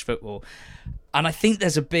of English football? And I think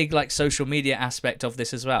there's a big social media aspect of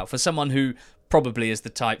this as well. For someone who probably is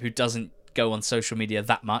the type who doesn't go on social media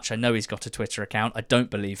that much. I know he's got a Twitter account. I don't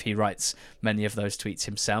believe he writes many of those tweets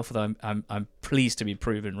himself, although I'm pleased to be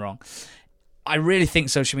proven wrong. I really think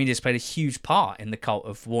social media has played a huge part in the cult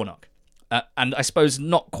of Warnock. And I suppose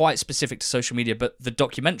not quite specific to social media, but the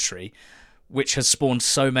documentary, which has spawned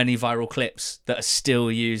so many viral clips that are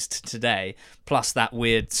still used today, plus that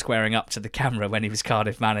weird squaring up to the camera when he was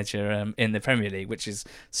Cardiff manager in the Premier League, which is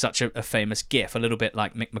such a famous gif, a little bit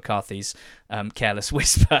like Mick McCarthy's careless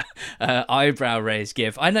whisper, eyebrow raise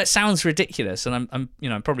gif. I know it sounds ridiculous, and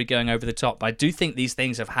I'm probably going over the top, but I do think these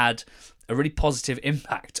things have had a really positive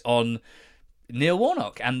impact on Neil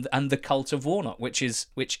Warnock and the cult of Warnock,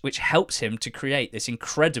 which helps him to create this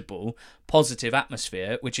incredible positive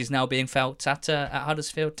atmosphere, which is now being felt at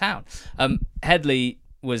Huddersfield Town. Headley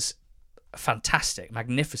was fantastic,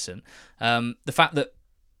 magnificent. The fact that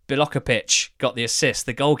Bilokovic got the assist,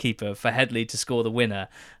 the goalkeeper, for Headley to score the winner,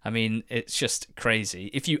 I mean, it's just crazy.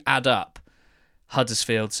 If you add up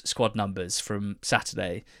Huddersfield's squad numbers from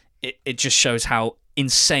Saturday, it just shows how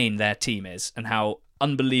insane their team is and how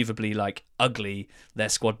unbelievably ugly their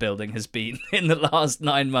squad building has been in the last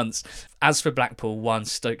 9 months. As for Blackpool 1,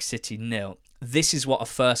 Stoke City 0, this is what a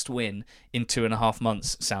first win in 2.5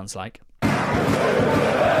 months sounds like.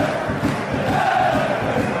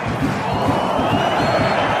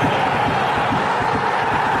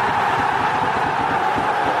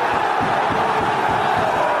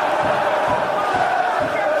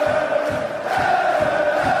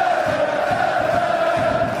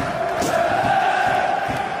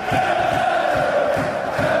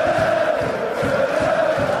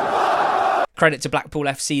 Credit to Blackpool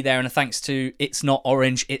FC there, and a thanks to It's Not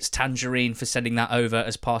Orange, It's Tangerine for sending that over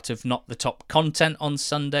as part of Not the Top content on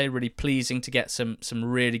Sunday. Really pleasing to get some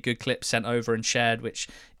really good clips sent over and shared, which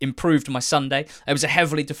improved my Sunday. It was a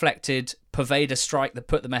heavily deflected Pervader strike that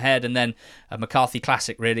put them ahead, and then a McCarthy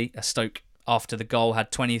classic, really. A Stoke after the goal,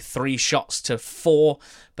 had 23 shots to 4,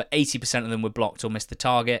 but 80% of them were blocked or missed the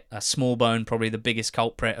target. Smallbone, probably the biggest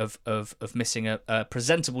culprit of missing a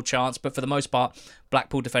presentable chance, but for the most part,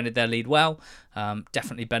 Blackpool defended their lead well.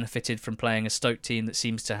 Definitely benefited from playing a Stoke team that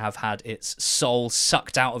seems to have had its soul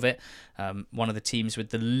sucked out of it. One of the teams with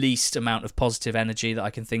the least amount of positive energy that I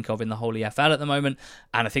can think of in the whole EFL at the moment,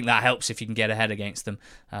 and I think that helps if you can get ahead against them.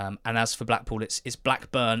 And as for Blackpool, it's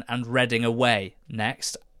Blackburn and Reading away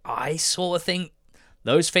next. I sort of think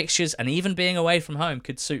those fixtures, and even being away from home,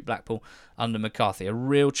 could suit Blackpool under McCarthy. A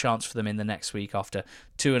real chance for them in the next week after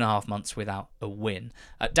 2.5 months without a win.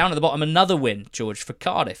 Down at the bottom, another win, George, for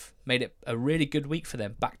Cardiff. Made it a really good week for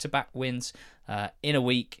them. Back-to-back wins in a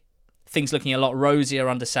week. Things looking a lot rosier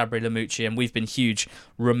under Sabri Lamucci, and we've been huge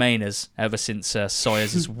Remainers ever since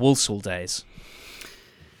Sawyers' Walsall days.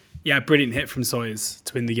 Yeah, brilliant hit from Sawyers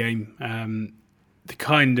to win the game. The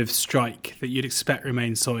kind of strike that you'd expect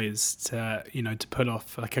Romain Sawyers to pull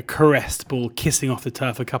off, like a caressed ball kissing off the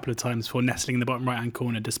turf a couple of times before nestling in the bottom right-hand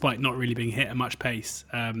corner, despite not really being hit at much pace.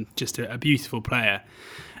 Just a beautiful player.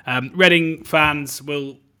 Reading fans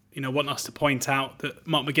will want us to point out that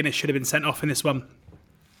Mark McGuinness should have been sent off in this one.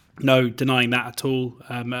 No denying that at all.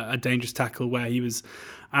 A dangerous tackle where he was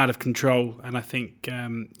out of control, and I think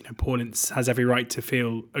Paul Ince has every right to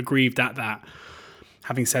feel aggrieved at that.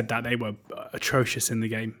 Having said that, they were atrocious in the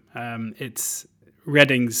game. It's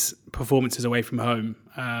Reading's performances away from home.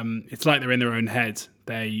 It's like they're in their own head.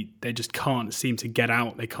 They just can't seem to get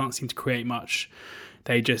out. They can't seem to create much.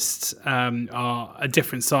 They just are a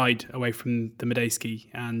different side away from the Medeski.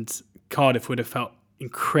 And Cardiff would have felt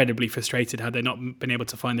incredibly frustrated had they not been able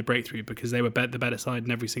to find the breakthrough, because they were the better side in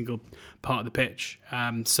every single part of the pitch.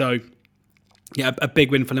 A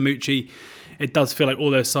big win for Lamucci. It does feel like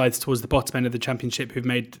all those sides towards the bottom end of the Championship who've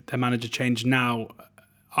made their manager change now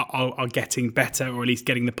are getting better, or at least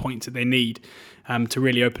getting the points that they need to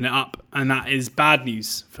really open it up. And that is bad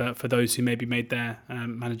news for those who maybe made their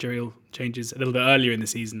managerial changes a little bit earlier in the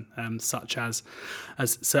season, such as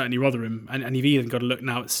certainly Rotherham. And you've even got to look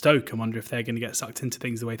now at Stoke and wonder if they're going to get sucked into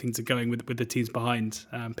things the way things are going with the teams behind,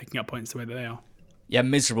 picking up points the way that they are. Yeah,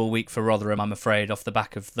 miserable week for Rotherham, I'm afraid, off the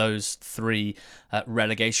back of those 3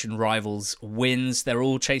 relegation rivals' wins. They're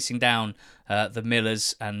all chasing down the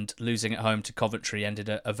Millers, and losing at home to Coventry ended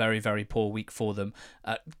a very, very poor week for them.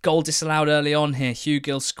 Goal disallowed early on here,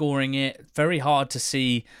 Hugill scoring it. Very hard to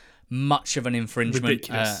see much of an infringement.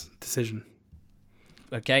 Ridiculous decision.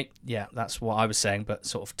 Okay, yeah, that's what I was saying, but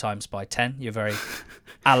sort of times by 10. You're very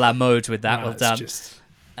a la mode with that. Well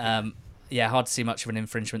done. Yeah, hard to see much of an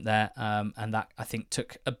infringement there, and that, I think,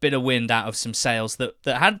 took a bit of wind out of some sails that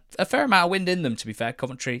had a fair amount of wind in them, to be fair.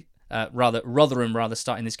 Rotherham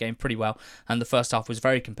starting this game pretty well, and the first half was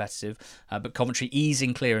very competitive, but Coventry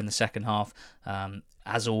easing clear in the second half.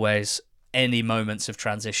 As always, any moments of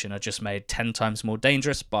transition are just made 10 times more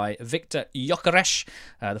dangerous by Victor Gyökeres.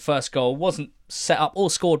 The first goal wasn't set up or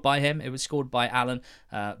scored by him, it was scored by Allen,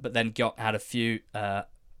 but then Gyök had a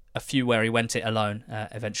few where he went it alone,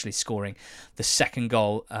 eventually scoring the second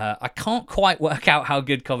goal. I can't quite work out how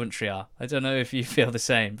good Coventry are. I don't know if you feel the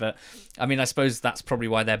same, but I mean, I suppose that's probably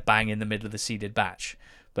why they're bang in the middle of the seeded batch.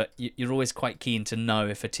 But you're always quite keen to know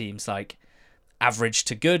if a team's like average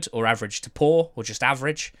to good or average to poor or just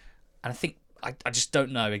average. And I think I just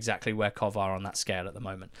don't know exactly where Cov are on that scale at the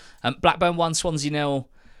moment. Blackburn 1, Swansea 0.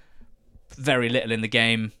 Very little in the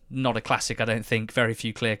game. Not a classic, I don't think. Very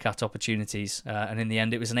few clear-cut opportunities. And in the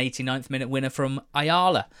end, it was an 89th minute winner from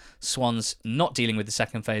Ayala. Swans not dealing with the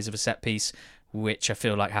second phase of a set-piece, which I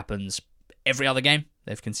feel like happens every other game.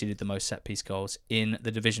 They've conceded the most set-piece goals in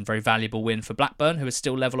the division. Very valuable win for Blackburn, who are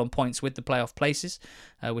still level on points with the playoff places,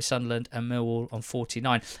 with Sunderland and Millwall on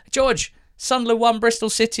 49. George, Sunderland 1, Bristol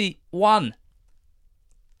City 1.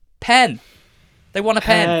 Pen. They won a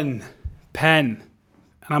pen. Pen.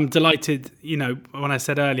 And I'm delighted, when I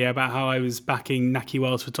said earlier about how I was backing Nahki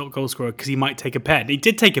Wells for top goal scorer because he might take a pen. He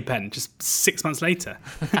did take a pen just 6 months later.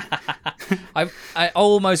 I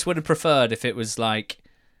almost would have preferred if it was like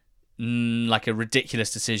a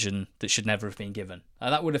ridiculous decision that should never have been given.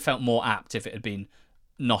 That would have felt more apt if it had been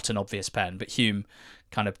not an obvious pen. But Hume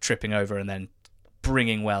kind of tripping over and then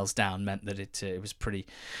bringing Wells down meant that it was pretty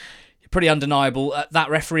undeniable. That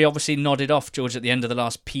referee obviously nodded off, George, at the end of the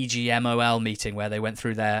last PGMOL meeting where they went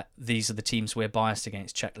through these are the teams we're biased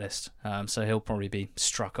against checklist. So he'll probably be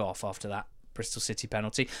struck off after that Bristol City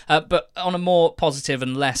penalty. But on a more positive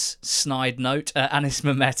and less snide note, Anis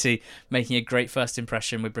Mehmeti making a great first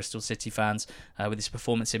impression with Bristol City fans with his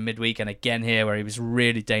performance in midweek, and again here where he was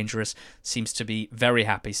really dangerous. Seems to be very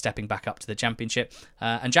happy stepping back up to the Championship.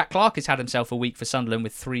 And Jack Clarke has had himself a week for Sunderland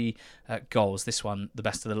with 3 goals. This one, the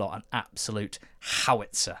best of the lot, an absolute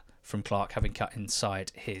howitzer from Clarke, having cut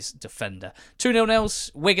inside his defender. 2-0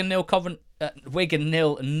 nils, Wigan nil, Wigan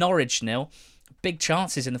nil, Norwich nil. Big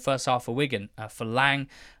chances in the first half for Wigan, for Lang,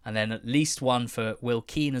 and then at least one for Will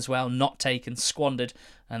Keane as well, not taken, squandered,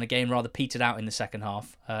 and the game rather petered out in the second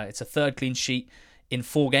half. It's a 3rd clean sheet in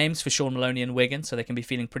 4 games for Sean Maloney and Wigan, so they can be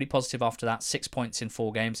feeling pretty positive after that. 6 points in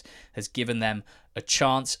 4 games has given them a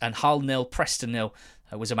chance, and Hull nil, Preston nil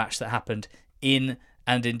was a match that happened in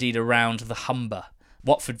and indeed around the Humber.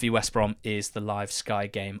 Watford v West Brom is the live Sky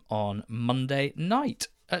game on Monday night.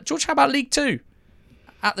 George, how about League 2?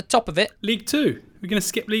 At the top of it. League 2? We're going to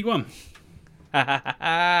skip League 1?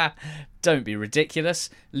 Don't be ridiculous.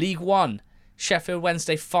 League 1, Sheffield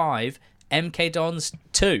Wednesday 5, MK Dons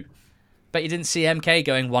 2. Bet you didn't see MK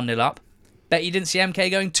going 1-0 up. Bet you didn't see MK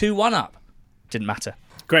going 2-1 up. Didn't matter.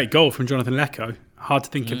 Great goal from Jonathan Lecco. Hard to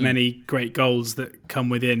think of many great goals that come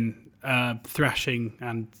within thrashing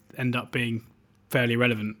and end up being fairly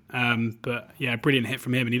relevant. But yeah, brilliant hit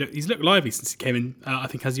from him. And he's looked lively since he came in, I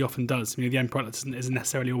think, as he often does. I mean, the end product isn't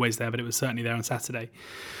necessarily always there, but it was certainly there on Saturday.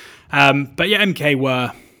 But yeah, MK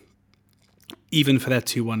were, even for their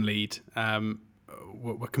 2-1 lead,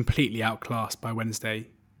 were completely outclassed by Wednesday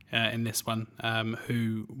in this one,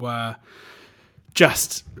 who were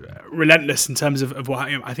just relentless in terms of what,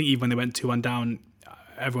 I think even when they went 2-1 down,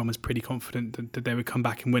 everyone was pretty confident that they would come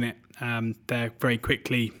back and win it. They're very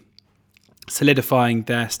quickly solidifying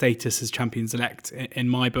their status as champions-elect in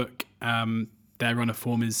my book. Their run of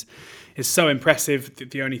form is so impressive.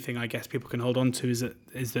 The only thing I guess people can hold on to is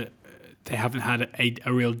that they haven't had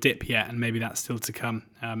a real dip yet, and maybe that's still to come.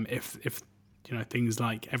 If things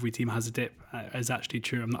like every team has a dip is actually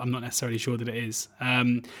true, I'm not necessarily sure that it is.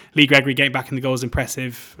 Lee Gregory getting back in the goal is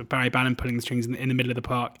impressive. Barry Bannon pulling the strings in the middle of the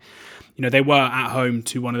park. They were at home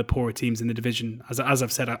to one of the poorer teams in the division. As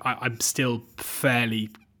I've said, I'm still fairly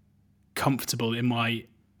comfortable in my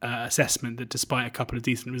assessment that despite a couple of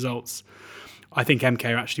decent results, I think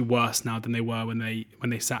MK are actually worse now than they were when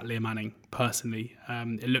they sat Leah Manning. Personally,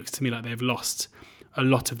 it looks to me like they've lost a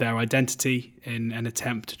lot of their identity in an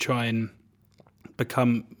attempt to try and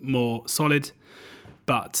become more solid,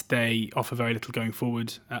 but they offer very little going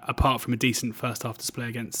forward, apart from a decent first half display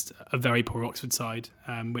against a very poor Oxford side,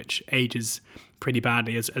 which ages pretty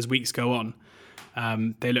badly as weeks go on.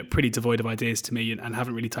 They look pretty devoid of ideas to me and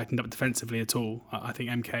haven't really tightened up defensively at all. I think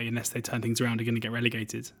MK, unless they turn things around, are going to get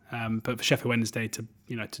relegated. But for Sheffield Wednesday to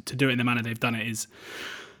do it in the manner they've done it is,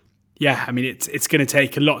 it's going to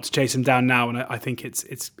take a lot to chase them down now, and I think it's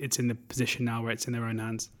in the position now where it's in their own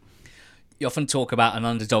hands. You often talk about an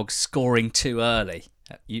underdog scoring too early.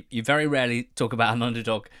 You very rarely talk about an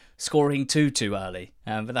underdog scoring too early.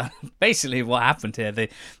 But that's basically what happened here. The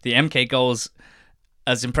MK goals,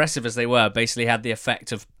 as impressive as they were, basically had the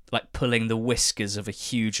effect of like pulling the whiskers of a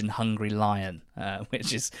huge and hungry lion,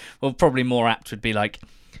 which is, well, probably more apt would be like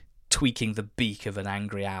tweaking the beak of an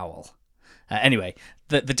angry owl. Anyway,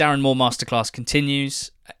 the Darren Moore masterclass continues.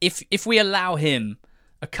 If we allow him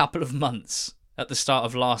a couple of months at the start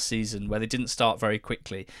of last season where they didn't start very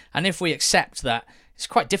quickly, and if we accept that it's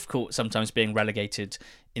quite difficult sometimes being relegated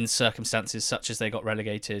in circumstances such as they got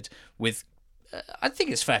relegated with, I think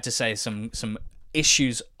it's fair to say, some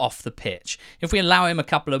issues off the pitch. If we allow him a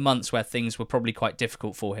couple of months where things were probably quite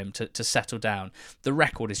difficult for him to settle down, the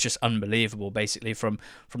record is just unbelievable, basically from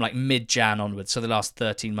like mid-Jan onwards, so the last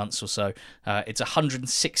 13 months or so. It's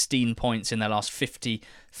 116 points in their last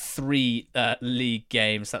 53 league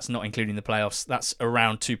games. That's not including the playoffs. That's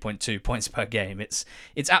around 2.2 points per game. It's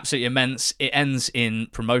absolutely immense. It ends in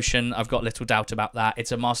promotion. I've got little doubt about that.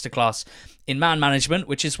 It's a masterclass in man management,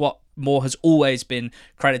 which is what Moore has always been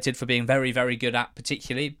credited for being very, very good at,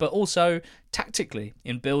 particularly, but also tactically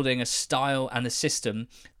in building a style and a system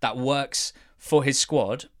that works for his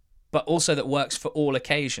squad, but also that works for all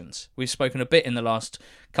occasions. We've spoken a bit in the last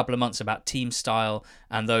couple of months about team style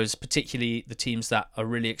and those, particularly the teams that are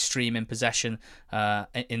really extreme in possession,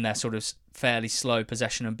 in their sort of fairly slow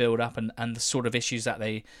possession and build-up, and the sort of issues that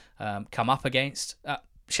they come up against.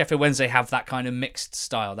 Sheffield Wednesday have that kind of mixed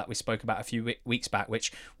style that we spoke about a few weeks back,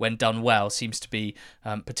 which, when done well, seems to be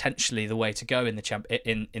potentially the way to go in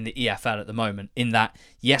the in the EFL at the moment. In that,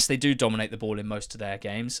 yes, they do dominate the ball in most of their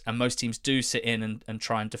games, and most teams do sit in and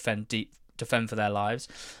try and defend deep defend for their lives.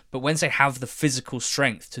 But Wednesday have the physical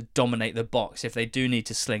strength to dominate the box if they do need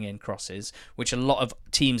to sling in crosses, which a lot of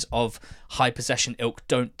teams of high possession ilk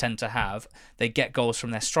don't tend to have. They get goals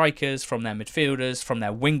from their strikers, from their midfielders, from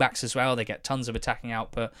their wing-backs as well. They get tons of attacking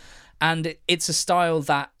output. And it's a style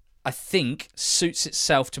that I think suits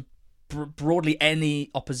itself to broadly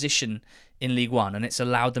any opposition in League One, and it's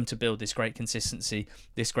allowed them to build this great consistency,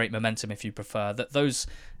 this great momentum, if you prefer. That those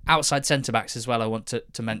outside centre-backs as well, I want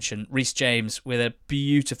to mention. Reece James with a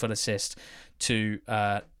beautiful assist to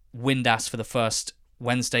Windass for the first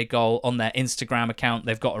Wednesday goal on their Instagram account.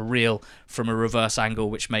 They've got a reel from a reverse angle,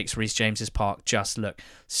 which makes Reece James's park just look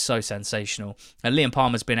so sensational. And Liam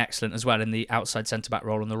Palmer's been excellent as well in the outside centre-back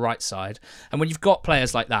role on the right side. And when you've got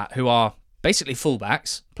players like that who are basically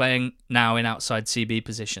full-backs, playing now in outside CB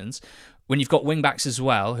positions, when you've got wing-backs as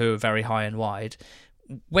well, who are very high and wide,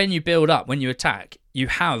 when you build up, when you attack, you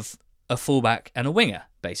have a full-back and a winger,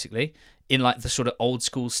 basically, in like the sort of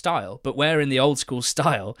old-school style. But where in the old-school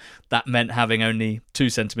style, that meant having only 2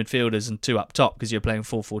 centre midfielders and 2 up top because you're playing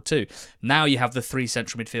 4-4-2. Now you have the 3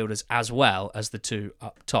 central midfielders as well as the 2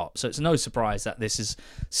 up top. So it's no surprise that this is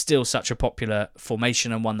still such a popular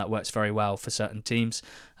formation and one that works very well for certain teams.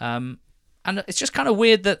 And it's just kind of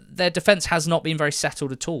weird that their defence has not been very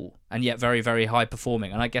settled at all, and yet very, very high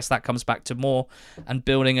performing. And I guess that comes back to more and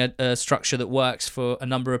building a structure that works for a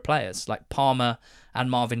number of players. Like Palmer and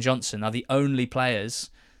Marvin Johnson are the only players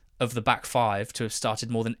of the back 5 to have started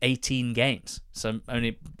more than 18 games. So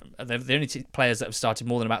they're the only players that have started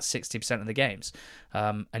more than about 60% of the games.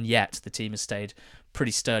 And yet the team has stayed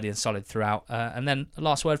pretty sturdy and solid throughout. And then the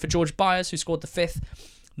last word for George Byers, who scored the 5th.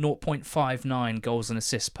 0.59 goals and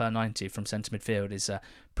assists per 90 from centre midfield is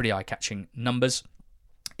pretty eye-catching numbers.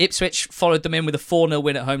 Ipswich followed them in with a 4-0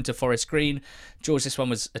 win at home to Forest Green. George, this one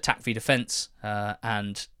was attack v defence,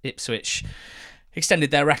 and Ipswich extended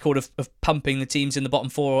their record of pumping the teams in the bottom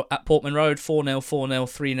 4 at Portman Road. 4-0, 4-0,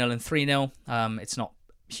 3-0 and 3-0. It's not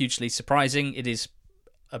hugely surprising. It is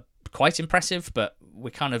quite impressive, but we're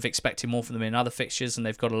kind of expecting more from them in other fixtures, and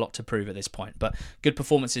they've got a lot to prove at this point. But good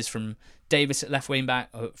performances from Davis at left wing back,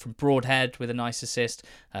 from Broadhead with a nice assist,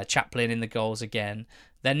 Chaplin in the goals again.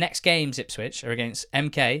 Their next games, Ipswich, are against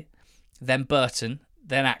MK, then Burton,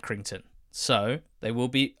 then Accrington. So they will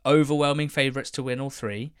be overwhelming favourites to win all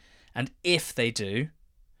 3, and if they do,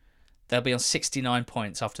 they'll be on 69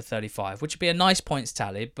 points after 35, which would be a nice points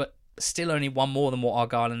tally, but still only one more than what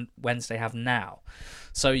Argyle and Wednesday have now.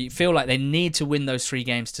 So you feel like they need to win those 3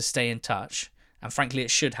 games to stay in touch, and frankly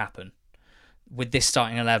it should happen. With this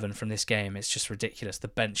starting 11 from this game, it's just ridiculous. The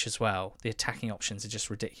bench as well, the attacking options are just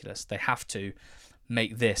ridiculous. They have to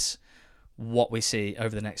make this what we see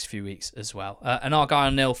over the next few weeks as well. An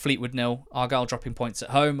Argyle 0, Fleetwood 0. Argyle dropping points at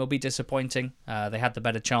home will be disappointing. They had the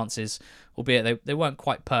better chances, albeit they weren't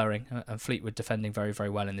quite purring, and Fleetwood defending very, very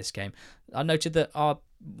well in this game. I noted that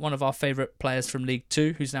one of our favourite players from League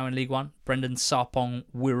 2, who's now in League 1, Brendan Sarpong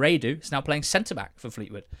Wiredu, is now playing centre-back for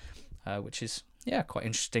Fleetwood, which is quite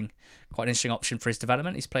interesting option for his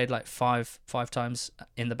development. He's played like five times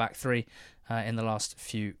in the back 3 in the last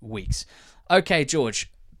few weeks. Okay,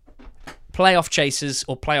 George, playoff chasers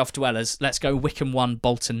or playoff dwellers. Let's go Wycombe 1,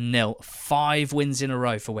 Bolton 0. 5 wins in a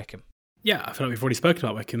row for Wycombe. Yeah, I feel like we've already spoken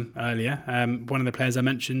about Wycombe earlier. One of the players I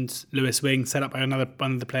mentioned, Lewis Wing, set up by one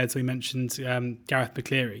of the players we mentioned, Gareth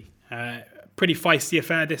McCleary. Pretty feisty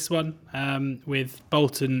affair, this one, with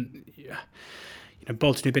Bolton.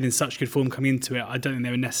 Bolton, who've been in such good form coming into it, I don't think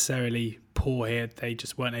they were necessarily poor here. They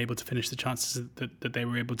just weren't able to finish the chances that they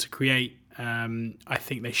were able to create. I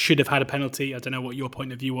think they should have had a penalty. I don't know what your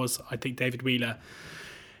point of view was. I think David Wheeler,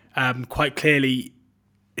 quite clearly,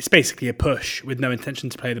 it's basically a push with no intention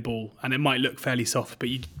to play the ball, and it might look fairly soft, but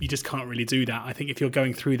you just can't really do that. I think if you're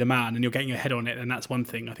going through the man and you're getting your head on it, then that's one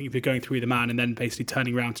thing. I think if you're going through the man and then basically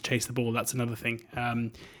turning around to chase the ball, that's another thing.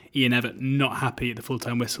 Ian Evett not happy at the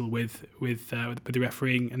full-time whistle with the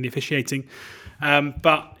refereeing and the officiating,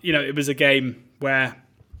 but it was a game where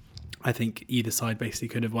I think either side basically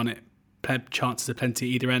could have won it. Chances are plenty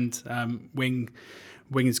at either end.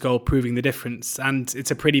 Wing's goal proving the difference, and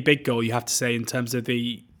it's a pretty big goal, you have to say, in terms of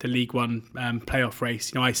the League One playoff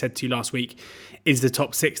race. I said to you last week, is the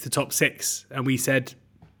top 6 the top 6? And we said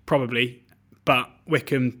probably, but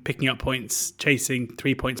Wycombe picking up points, chasing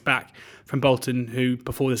 3 points back from Bolton, who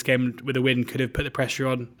before this game with a win could have put the pressure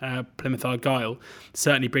on Plymouth Argyle,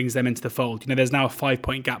 certainly brings them into the fold. There's now a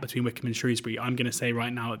 5-point gap between Wycombe and Shrewsbury. I'm going to say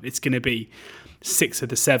right now it's going to be 6 of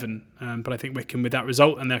the 7, but I think Wycombe, with that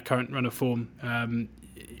result and their current run of form,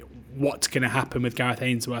 what's going to happen with Gareth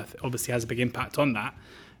Ainsworth obviously has a big impact on that.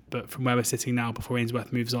 But from where we're sitting now, before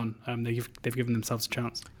Ainsworth moves on, they've given themselves a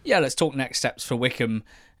chance. Yeah, let's talk next steps for Wycombe.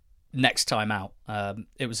 next time out.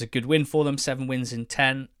 It was a good win for them, 7 wins in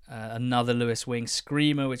 10. Another Lewis Wing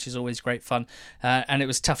screamer, which is always great fun. And it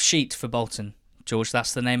was tough sheet for Bolton. George,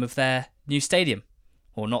 that's the name of their new stadium.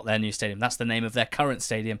 Or not their new stadium, that's the name of their current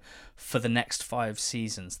stadium for the next 5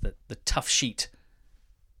 seasons. The tough sheet.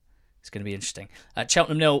 It's going to be interesting.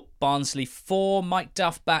 Cheltenham 0, Barnsley 4. Mike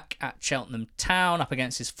Duff back at Cheltenham Town up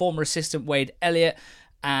against his former assistant Wade Elliott.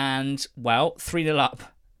 And, well, 3-0 up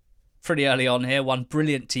pretty early on here. One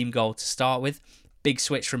brilliant team goal to start with. Big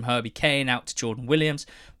switch from Herbie Kane out to Jordan Williams.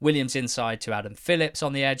 Williams inside to Adam Phillips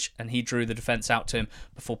on the edge, and he drew the defence out to him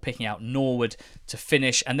before picking out Norwood to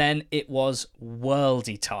finish. And then it was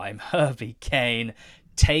worldy time. Herbie Kane,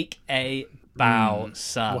 take a bow,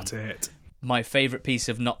 son. What a hit. My favourite piece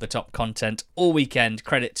of Not the Top content all weekend.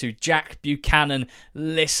 Credit to Jack Buchanan.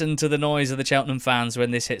 Listen to the noise of the Cheltenham fans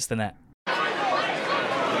when this hits the net.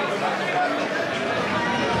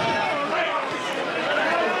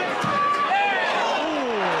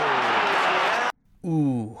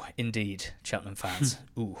 Ooh, indeed, Cheltenham fans.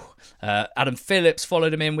 Ooh. Adam Phillips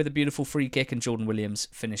followed him in with a beautiful free kick, and Jordan Williams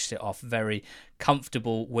finished it off. Very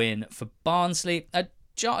comfortable win for Barnsley.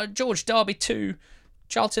 George, Derby 2,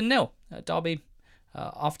 Charlton 0. Derby,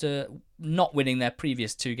 after not winning their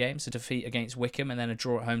previous 2 games, a defeat against Wickham and then a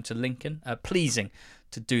draw at home to Lincoln. Pleasing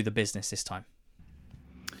to do the business this time.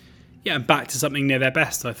 Yeah, and back to something near their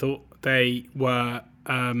best. I thought they were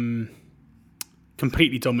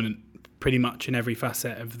completely dominant, pretty much in every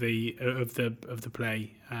facet of the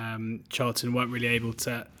play. Charlton weren't really able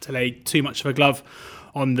to lay too much of a glove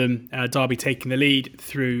on them. Derby taking the lead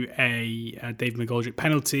through a David McGoldrick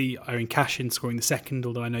penalty. Irene Cashin scoring the second,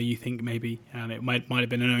 although I know you think maybe it might have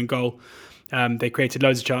been an own goal. They created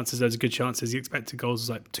loads of chances, loads of good chances. The expected goals was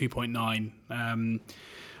like 2.9.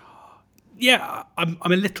 Yeah, I'm a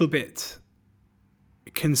little bit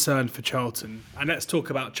concerned for Charlton. And let's talk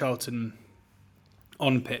about Charlton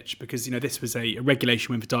on pitch, because this was a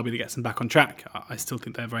regulation win for Derby that gets them back on track. I still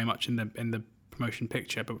think they're very much in the promotion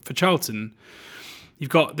picture, but for Charlton, you've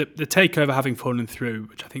got the takeover having fallen through,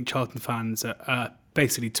 which I think Charlton fans are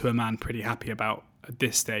basically to a man pretty happy about at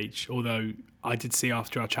this stage. Although I did see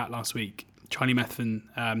after our chat last week, Charlie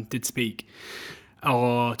Methven did speak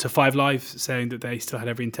to 5 Live saying that they still had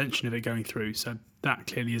every intention of it going through, so that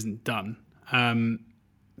clearly isn't done.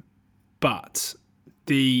 But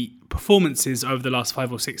the performances over the last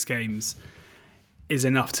 5 or 6 games is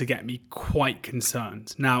enough to get me quite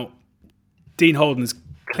concerned. Now, Dean Holden's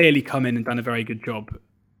clearly come in and done a very good job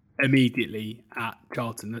immediately at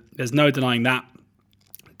Charlton. There's no denying that.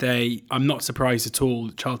 I'm not surprised at all.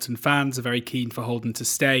 Charlton fans are very keen for Holden to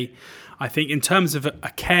stay. I think in terms of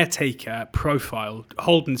a caretaker profile,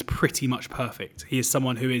 Holden's pretty much perfect. He is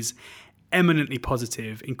someone who is eminently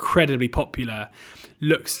positive, incredibly popular,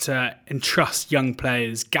 looks to entrust young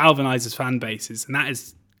players, galvanises fan bases, and that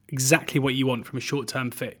is exactly what you want from a short-term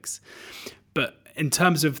fix. But in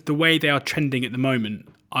terms of the way they are trending at the moment,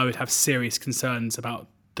 I would have serious concerns about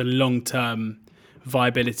the long-term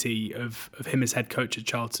viability of him as head coach at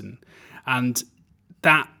Charlton. And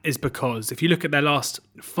that is because if you look at their last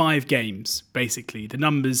 5 games, basically, the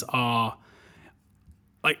numbers are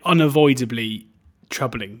like unavoidably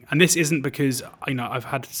troubling. And this isn't because, I've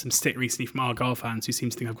had some stick recently from Argyle fans who seem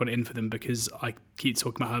to think I've got it in for them because I keep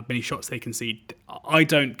talking about how many shots they concede. I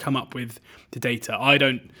don't come up with the data. I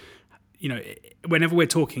don't, whenever we're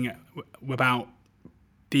talking about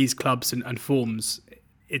these clubs and forms,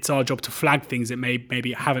 it's our job to flag things that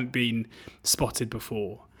maybe haven't been spotted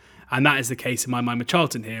before. And that is the case in my mind with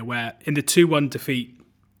Charlton here, where in the 2-1 defeat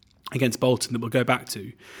against Bolton that we'll go back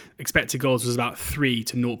to, expected goals was about 3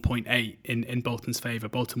 to 0.8 in Bolton's favour.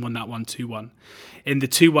 Bolton won that 1-2-1. In the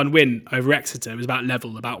 2-1 win over Exeter, it was about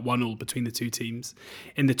level, about 1-1 between the two teams.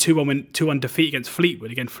 In the 2-1 defeat against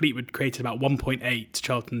Fleetwood, again, Fleetwood created about 1.8 to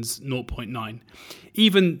Charlton's 0.9.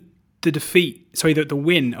 Even the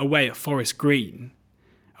win away at Forest Green,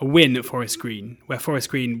 where Forest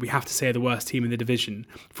Green, we have to say, are the worst team in the division.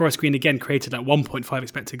 Forest Green again created like 1.5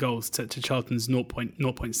 expected goals to Charlton's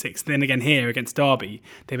 0.6. Then again here against Derby,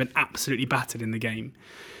 they've been absolutely battered in the game.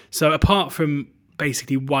 So apart from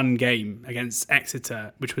basically one game against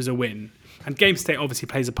Exeter, which was a win, and game state obviously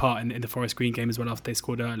plays a part in the Forest Green game as well after they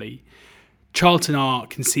scored early, Charlton are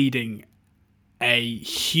conceding a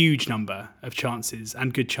huge number of chances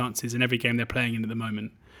and good chances in every game they're playing in at the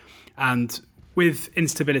moment. And with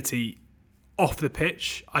instability off the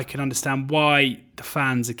pitch, I can understand why the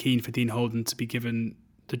fans are keen for Dean Holden to be given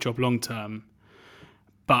the job long term.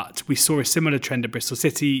 But we saw a similar trend at Bristol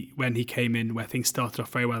City when he came in, where things started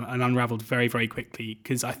off very well and unravelled very, very quickly,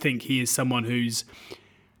 because I think he is someone whose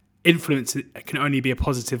influence can only be a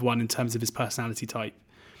positive one in terms of his personality type.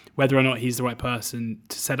 whether or not he's the right person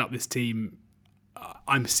to set up this team,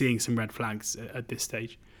 I'm seeing some red flags at this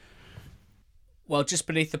stage. Well, just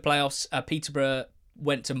beneath the playoffs, Peterborough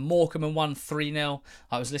went to Morecambe and won 3-0.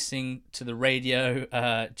 I was listening to the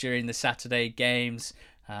radio during the Saturday games.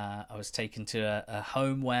 I was taken to a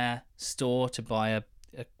homeware store to buy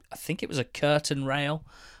I think it was a curtain rail.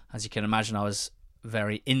 As you can imagine, I was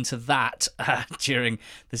very into that during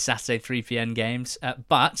the Saturday 3 p.m. games.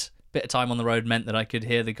 But a bit of time on the road meant that I could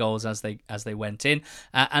hear the goals as they went in.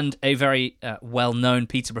 And a very well-known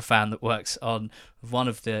Peterborough fan that works on one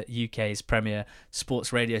of the UK's premier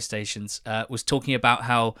sports radio stations was talking about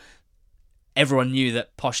how everyone knew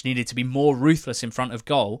that Posh needed to be more ruthless in front of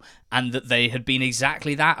goal, and that they had been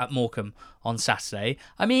exactly that at Morecambe on Saturday.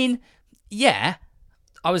 I mean, yeah,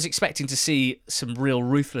 I was expecting to see some real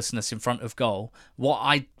ruthlessness in front of goal. What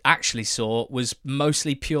I actually saw was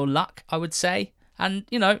mostly pure luck, I would say. And,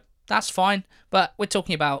 that's fine. But we're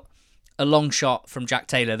talking about a long shot from Jack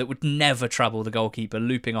Taylor that would never trouble the goalkeeper,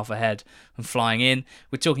 looping off ahead and flying in.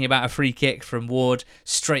 We're talking about a free kick from Ward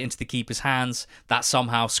straight into the keeper's hands that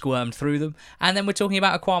somehow squirmed through them. And then we're talking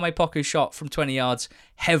about a Kwame Poku shot from 20 yards,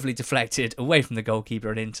 heavily deflected away from the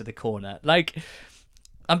goalkeeper and into the corner.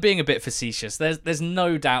 I'm being a bit facetious. There's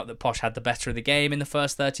no doubt that Posh had the better of the game in the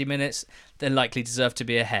first 30 minutes. They likely deserved to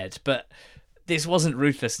be ahead. But this wasn't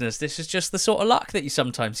ruthlessness. This is just the sort of luck that you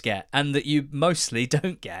sometimes get and that you mostly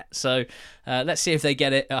don't get. So let's see if they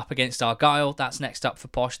get it up against Argyle. That's next up for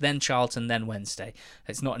Posh, then Charlton, then Wednesday.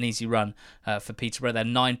 It's not an easy run for Peterborough. They're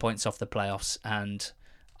 9 points off the playoffs, and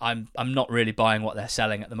I'm not really buying what they're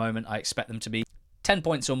selling at the moment. I expect them to be 10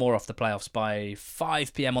 points or more off the playoffs by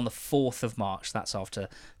 5 p.m. on the 4th of March. That's after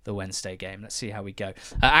the Wednesday game. Let's see how we go.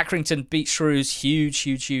 Accrington beat Shrews.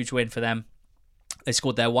 Huge win for them. They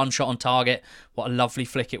scored their one shot on target. What a lovely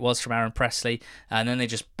flick it was from Aaron Presley. And then they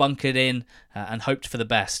just bunkered in and hoped for the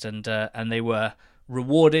best. And they were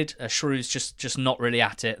rewarded. Shrews just not really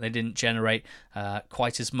at it. They didn't generate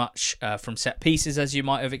quite as much from set pieces as you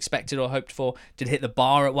might have expected or hoped for. Did hit the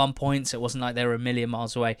bar at one point, so it wasn't like they were a million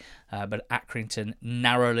miles away. But Accrington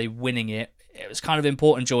narrowly winning it. It was kind of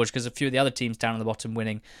important, George, because a few of the other teams down on the bottom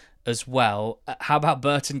winning as well. How about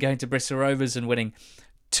Burton going to Bristol Rovers and winning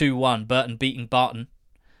 2-1? Burton beating Barton.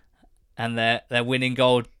 And their winning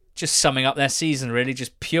goal just summing up their season, really.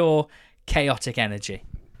 Just pure chaotic energy.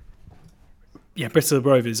 Yeah, Bristol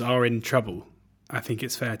Rovers are in trouble, I think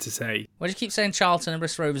it's fair to say. Why do you keep saying Charlton and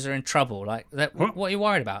Bristol Rovers are in trouble? What are you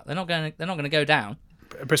worried about? They're not going to go down.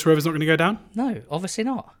 Bristol Rovers not going to go down? No, obviously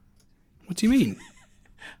not. What do you mean?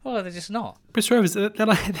 Well, they're just not. Bristol Rovers,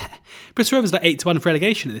 Bristol Rovers are 8-1 for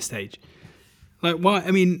relegation at this stage. Why?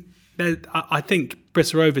 I mean, I think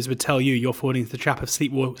Bristol Rovers would tell you're falling into the trap of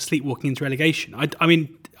sleepwalking into relegation.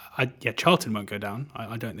 Charlton won't go down.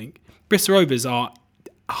 I don't think. Bristol Rovers are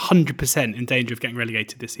 100% in danger of getting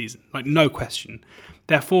relegated this season. No question.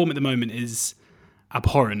 Their form at the moment is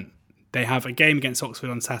abhorrent. They have a game against Oxford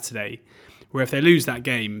on Saturday, where if they lose that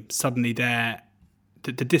game, suddenly the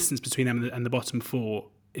distance between them and the bottom four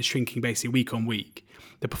is shrinking basically week on week.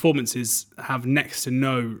 The performances have next to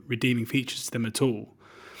no redeeming features to them at all.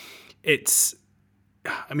 I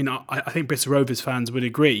think Bristol Rovers fans would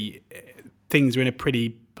agree things are in a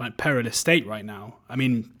pretty perilous state right now. I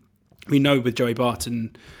mean, we know with Joey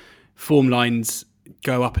Barton, form lines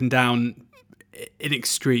go up and down in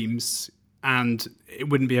extremes, and it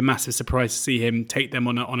wouldn't be a massive surprise to see him take them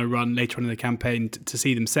on a run later on in the campaign to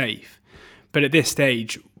see them safe. But at this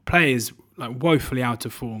stage, players woefully out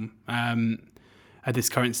of form at this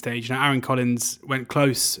current stage. Now, Aaron Collins went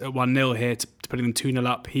close at 1-0 here to putting them 2-0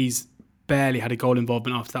 up. He's barely had a goal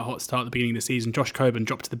involvement after that hot start at the beginning of the season. Josh Coburn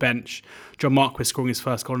dropped to the bench. John Marquis scoring his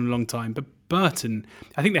first goal in a long time. But Burton,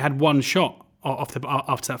 I think they had one shot after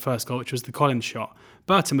that first goal, which was the Collins shot.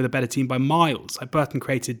 Burton were the better team by miles. Burton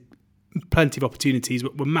created plenty of opportunities,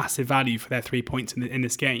 were massive value for their 3 points in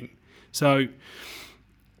this game. So,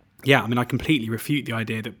 yeah, I completely refute the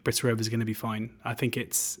idea that Bristol Rovers are going to be fine. I think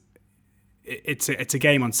it's a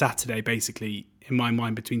game on Saturday, basically, in my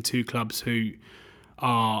mind, between two clubs who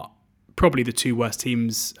are probably the two worst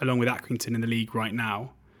teams, along with Accrington, in the league right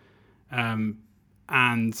now,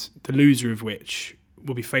 and the loser of which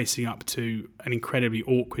will be facing up to an incredibly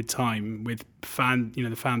awkward time with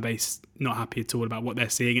the fan base not happy at all about what they're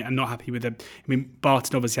seeing and not happy with it.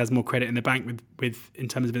 Barton obviously has more credit in the bank with in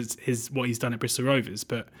terms of his what he's done at Bristol Rovers,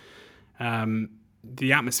 but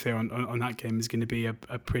the atmosphere on that game is going to be a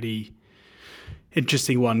pretty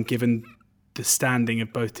interesting one given the standing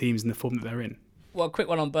of both teams and the form that they're in. Well, a quick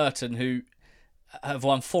one on Burton, who have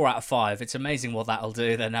won 4 out of 5. It's amazing what that'll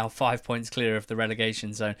do. They're now 5 points clear of the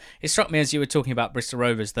relegation zone. It struck me as you were talking about Bristol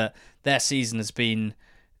Rovers that their season has been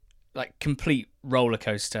like complete roller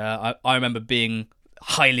coaster. I remember being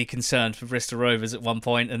highly concerned for Bristol Rovers at one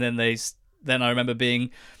point, and then I remember being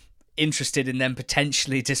interested in them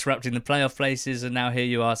potentially disrupting the playoff places, and now here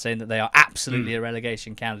you are saying that they are absolutely a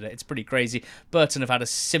relegation candidate. It's pretty crazy. Burton have had a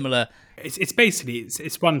similar... It's basically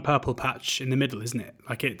it's one purple patch in the middle, isn't it?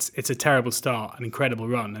 Like it's a terrible start, an incredible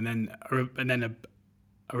run, and then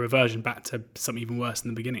a reversion back to something even worse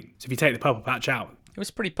than the beginning. So if you take the purple patch out... It was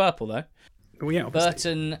pretty purple, though. Well, yeah, obviously.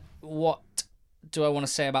 Burton, what do I want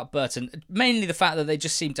to say about Burton? Mainly the fact that they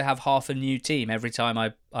just seem to have half a new team every time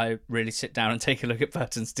I really sit down and take a look at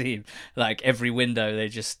Burton's team. Like every window, they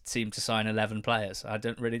just seem to sign 11 players. I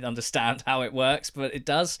don't really understand how it works, but it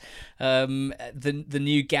does. The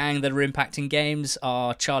new gang that are impacting games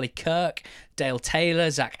are Charlie Kirk, Dale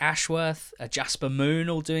Taylor, Zach Ashworth, Jasper Moon,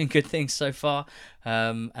 all doing good things so far.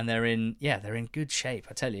 And they're in good shape,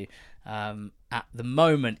 I tell you. At the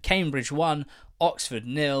moment, Cambridge 1, Oxford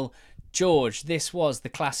 0. George, this was the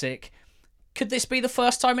classic. Could this be the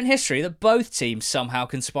first time in history that both teams somehow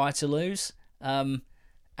conspire to lose?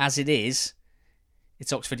 As it is,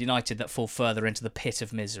 it's Oxford United that fall further into the pit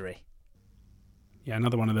of misery. Yeah,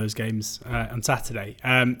 another one of those games on Saturday.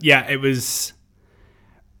 It was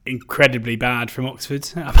incredibly bad from Oxford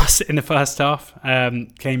in the first half.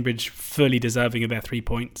 Cambridge fully deserving of their 3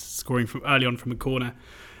 points, scoring from early on from a corner.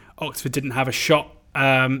 Oxford didn't have a shot. They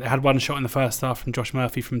had one shot in the first half from Josh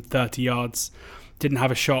Murphy from 30 yards. Didn't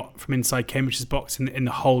have a shot from inside Cambridge's box in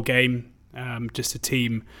the whole game. Just a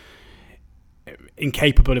team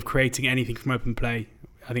incapable of creating anything from open play.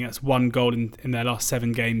 I think that's one goal in their last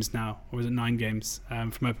 7 games now, or was it 9 games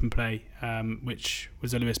from open play, which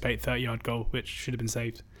was a Lewis Pate 30-yard goal, which should have been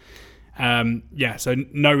saved. So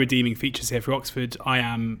no redeeming features here for Oxford. I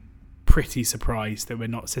am pretty surprised that we're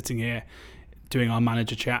not sitting here doing our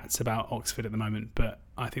manager chats about Oxford at the moment, but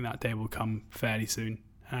I think that day will come fairly soon.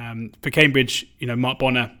 For Cambridge, Mark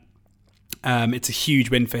Bonner, it's a huge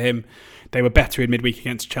win for him. They were better in midweek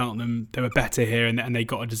against Cheltenham. They were better here, and they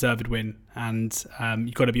got a deserved win. And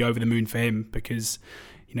you've got to be over the moon for him because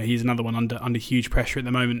he's another one under huge pressure at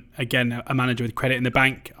the moment. Again, a manager with credit in the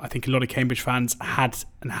bank. I think a lot of Cambridge fans had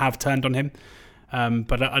and have turned on him,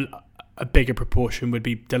 but a bigger proportion would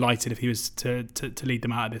be delighted if he was to lead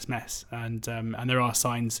them out of this mess. And there are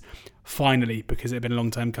signs, finally, because it had been a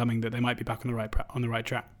long time coming, that they might be back on the right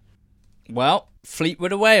track. Well,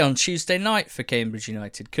 Fleetwood away on Tuesday night for Cambridge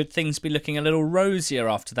United. Could things be looking a little rosier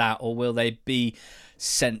after that, or will they be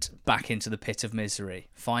sent back into the pit of misery?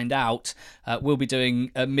 Find out. We'll be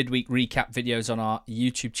doing midweek recap videos on our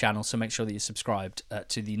YouTube channel, so make sure that you're subscribed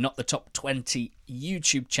to the Not the Top 20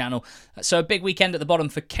 YouTube channel. So a big weekend at the bottom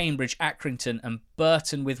for Cambridge, Accrington and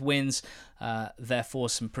Burton with wins. Therefore,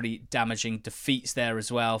 some pretty damaging defeats there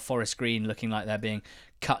as well. Forest Green looking like they're being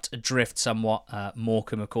cut adrift somewhat.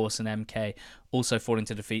 Morecambe, of course, and MK also falling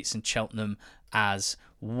to defeats, and Cheltenham as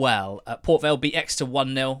well. Port Vale beat Exeter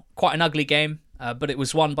 1-0. Quite an ugly game. But it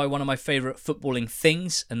was won by one of my favourite footballing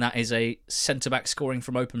things, and that is a centre-back scoring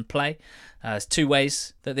from open play. There's 2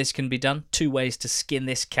 ways that this can be done, 2 ways to skin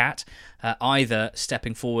this cat, either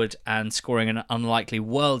stepping forward and scoring an unlikely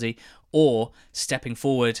worldie, or stepping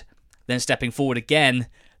forward, then stepping forward again,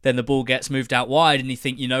 then the ball gets moved out wide, and you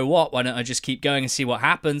think, you know what, why don't I just keep going and see what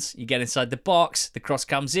happens? You get inside the box, the cross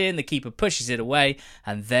comes in, the keeper pushes it away,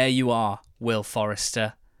 and there you are, Will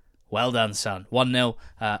Forrester. Well done, son. 1-0.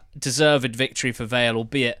 Deserved victory for Vale,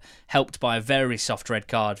 albeit helped by a very soft red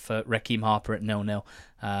card for Raheem Harper at 0-0.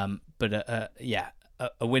 A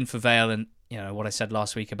win for Vale, and what I said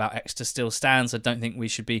last week about Exeter still stands. I don't think we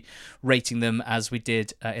should be rating them as we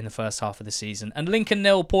did in the first half of the season. And Lincoln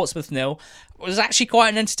 0, Portsmouth 0 was actually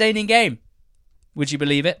quite an entertaining game. Would you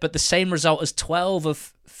believe it? But the same result as 12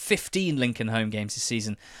 of 15 Lincoln home games this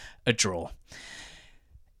season, a draw.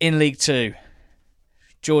 In League 2,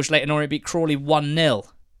 George Leyton Orient beat Crawley 1-0.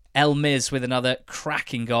 El Miz with another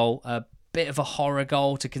cracking goal. A bit of a horror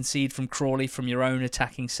goal to concede from Crawley from your own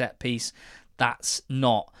attacking set piece. That's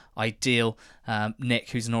not ideal.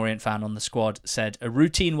 Nick, who's an Orient fan on the squad, said, a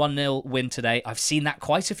routine 1-0 win today. I've seen that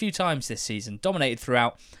quite a few times this season. Dominated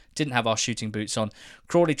throughout. Didn't have our shooting boots on.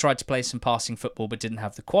 Crawley tried to play some passing football but didn't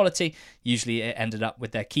have the quality. Usually it ended up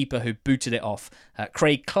with their keeper who booted it off.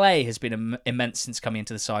 Craig Clay has been immense since coming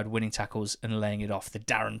into the side, winning tackles and laying it off. The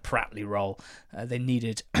Darren Pratley role. They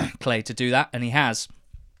needed Clay to do that, and he has.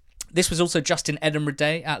 This was also Justin Edinburgh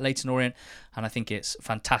Day at Leyton Orient, and I think it's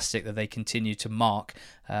fantastic that they continue to mark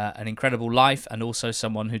an incredible life and also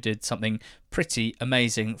someone who did something pretty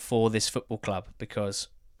amazing for this football club, because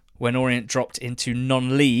when Orient dropped into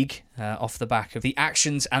non-league off the back of the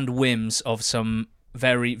actions and whims of some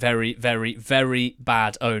very, very, very, very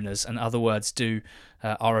bad owners, and other words do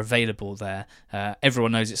are available there.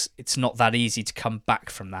 Everyone knows it's not that easy to come back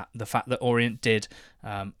from that. The fact that Orient did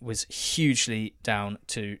was hugely down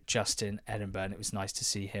to Justin Edinburgh, and it was nice to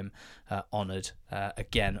see him honoured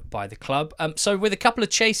again by the club. So with a couple of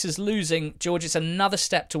chasers losing, George, it's another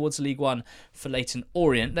step towards League One for Leyton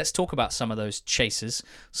Orient. Let's talk about some of those chasers.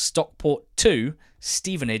 Stockport 2,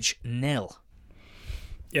 Stevenage 0.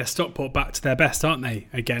 Yeah, Stockport back to their best, aren't they,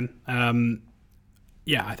 again?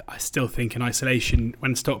 I still think in isolation,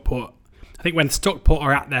 when Stockport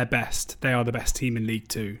are at their best, they are the best team in League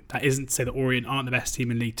Two. That isn't to say that Orient aren't the best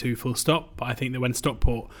team in League Two, full stop. But I think that when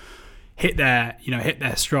Stockport hit their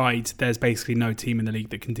stride, there's basically no team in the league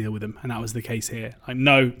that can deal with them, and that was the case here. Like,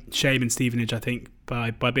 no shame in Stevenage, I think,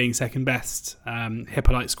 by being second best.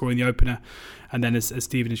 Hippolyte scoring the opener, and then as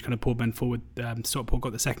Stevenage kind of pulled men forward, Stockport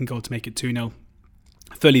got the second goal to make it 2-0.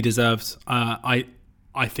 Fully deserved.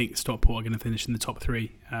 I think Stockport are going to finish in the top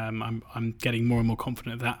three. I'm getting more and more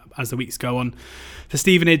confident of that as the weeks go on. For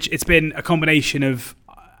Stevenage, it's been a combination of,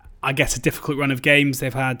 I guess, a difficult run of games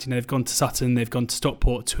they've had. They've gone to Sutton, they've gone to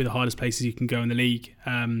Stockport, two of the hardest places you can go in the league.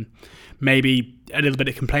 Maybe a little bit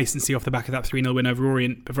of complacency off the back of that 3-0 win over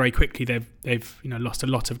Orient, but very quickly they've lost a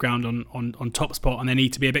lot of ground on top spot, and they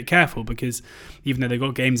need to be a bit careful because even though they've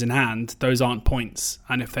got games in hand, those aren't points,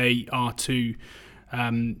 and if they are to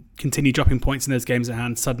continue dropping points in those games at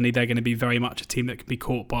hand, suddenly they're going to be very much a team that can be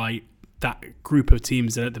caught by that group of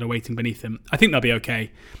teams that are waiting beneath them. I think they'll be okay.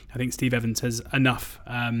 I think Steve Evans has enough,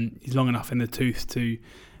 he's long enough in the tooth to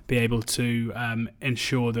be able to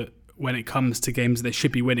ensure that when it comes to games that they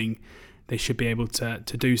should be winning, they should be able to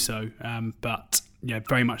do so. But yeah,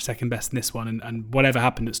 very much second best in this one, and whatever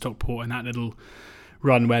happened at Stockport and that little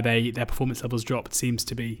run where their performance levels dropped seems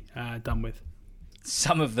to be done with.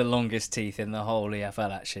 Some of the longest teeth in the whole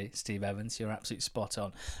EFL, actually, Steve Evans. You're absolutely spot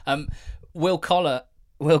on. Will Collar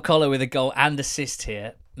with a goal and assist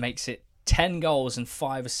here makes it 10 goals and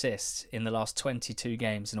 5 assists in the last 22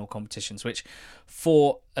 games in all competitions, which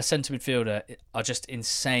for a centre midfielder are just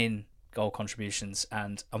insane goal contributions,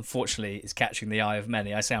 and unfortunately is catching the eye of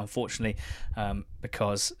many. I say unfortunately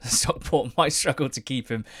because Stockport might struggle to keep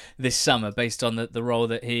him this summer based on the role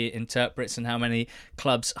that he interprets and how many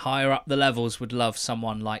clubs higher up the levels would love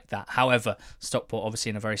someone like that. However, Stockport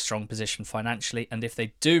obviously in a very strong position financially, and if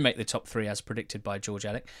they do make the top three as predicted by George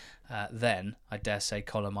Ellick, then I dare say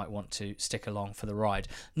Collar might want to stick along for the ride.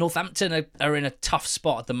 Northampton are in a tough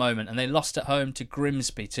spot at the moment, and they lost at home to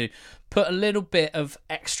Grimsby to put a little bit of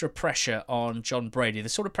extra pressure on John Brady, the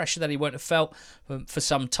sort of pressure that he won't have felt for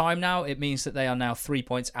some time now. It means that they are now 3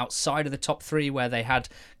 points outside of the top three, where they had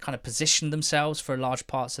kind of positioned themselves for large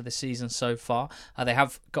parts of the season so far. They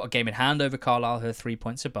have got a game in hand over Carlisle, who are 3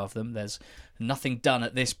 points above them. There's nothing done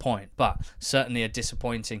at this point, but certainly a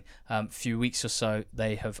disappointing few weeks or so.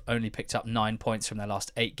 They have only picked up 9 points from their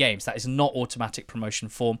last 8 games. That is not automatic promotion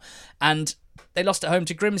form, and they lost at home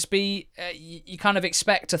to Grimsby. You kind of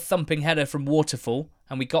expect a thumping header from Waterfall,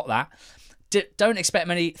 and we got that. Don't expect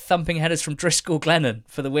many thumping headers from Driscoll Glennon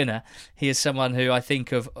for the winner. He is someone who I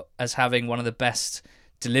think of as having one of the best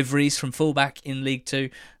deliveries from fullback in League Two.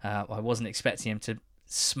 I wasn't expecting him to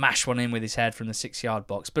smash one in with his head from the 6-yard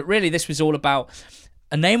box. But really, this was all about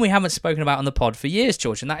a name we haven't spoken about on the pod for years,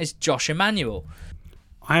 George, and that is Josh Emmanuel.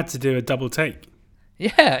 I had to do a double take.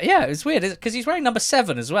 Yeah, it was weird because he's wearing number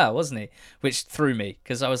 7 as well, wasn't he? Which threw me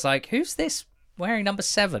because I was like, who's this wearing number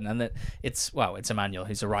 7? And that it's Emmanuel,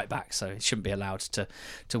 who's a right back, so he shouldn't be allowed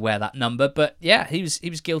to wear that number. But yeah, he was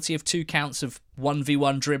guilty of 2 counts of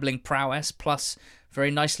 1v1 dribbling prowess plus very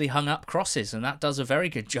nicely hung up crosses, and that does a very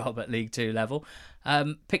good job at League 2 level.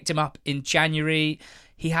 Picked him up in January.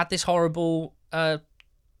 He had this horrible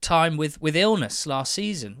time with illness last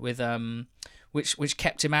season, with which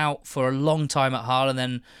kept him out for a long time at Hull, and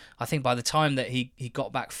then I think by the time that he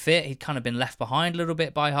got back fit, he'd kind of been left behind a little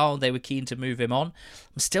bit by Hull. They were keen to move him on.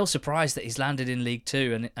 I'm still surprised that he's landed in League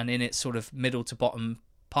 2 and in its sort of middle to bottom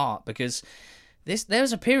part, because there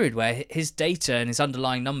was a period where his data and his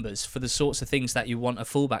underlying numbers for the sorts of things that you want a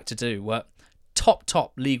fullback to do were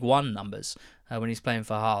top League 1 numbers when he's playing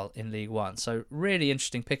for Hull in League 1. So really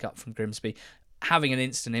interesting pickup from Grimsby, having an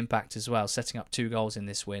instant impact as well, setting up 2 goals in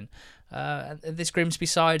this win. This Grimsby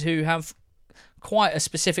side who have quite a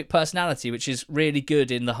specific personality, which is really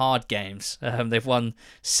good in the hard games. They've won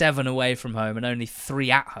 7 away from home and only 3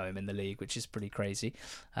 at home in the league, which is pretty crazy.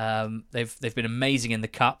 They've been amazing in the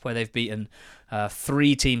Cup, where they've beaten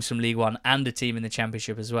 3 teams from League 1 and a team in the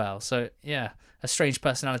Championship as well. So yeah, a strange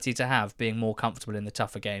personality to have, being more comfortable in the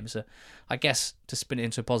tougher games. I guess to spin it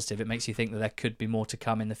into a positive, it makes you think that there could be more to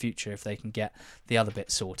come in the future if they can get the other bit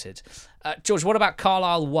sorted. George, what about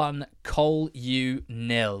Carlisle 1, Cole U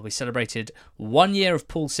 0? We celebrated 1 year of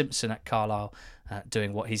Paul Simpson at Carlisle,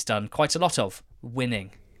 doing what he's done quite a lot of,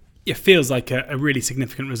 winning. It feels like a really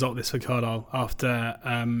significant result this for Carlisle after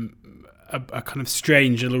a kind of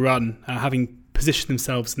strange little run, having positioned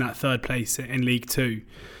themselves in that third place in League Two,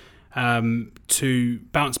 to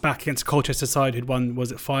bounce back against a Colchester side who'd won,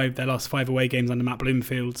 their last 5 away games under Matt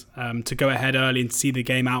Bloomfield, to go ahead early and see the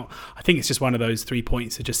game out. I think it's just one of those 3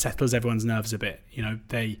 points that just settles everyone's nerves a bit. You know,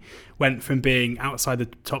 they went from being outside the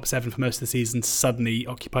top 7 for most of the season to suddenly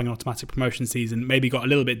occupying an automatic promotion season, maybe got a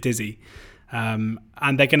little bit dizzy. And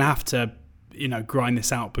they're going to have to, grind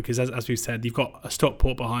this out because, as we've said, you've got a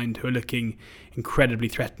Stockport behind who are looking incredibly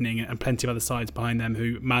threatening, and plenty of other sides behind them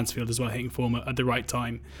who Mansfield as well hitting form at the right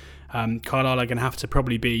time. Carlisle are going to have to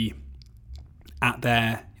probably be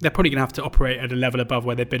they're probably going to have to operate at a level above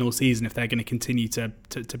where they've been all season if they're going to continue to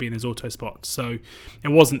be in those auto spots. So it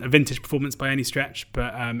wasn't a vintage performance by any stretch,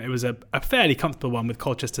 but it was a fairly comfortable one with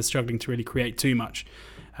Colchester struggling to really create too much,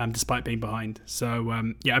 despite being behind.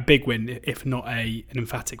 So a big win, if not an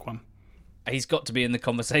emphatic one. He's got to be in the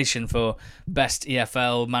conversation for best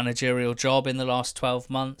EFL managerial job in the last 12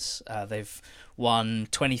 months. They've won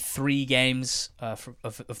 23 games of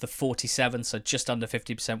the 47, so just under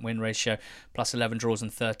 50% win ratio, plus 11 draws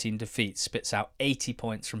and 13 defeats. Spits out 80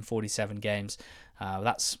 points from 47 games.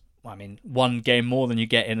 That's, one game more than you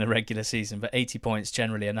get in a regular season, but 80 points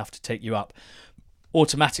generally enough to take you up.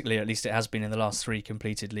 Automatically, at least it has been in the last 3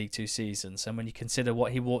 completed League Two seasons. And when you consider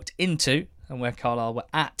what he walked into and where Carlisle were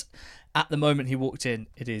at the moment he walked in,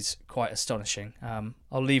 it is quite astonishing.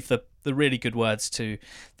 I'll leave the really good words to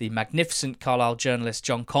the magnificent Carlisle journalist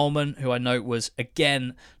John Coleman, who I know was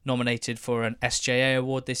again nominated for an SJA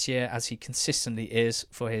award this year, as he consistently is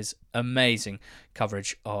for his amazing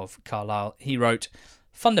coverage of Carlisle. He wrote,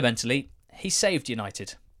 "Fundamentally, he saved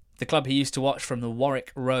United. The club he used to watch from the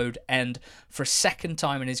Warwick Road end. For a second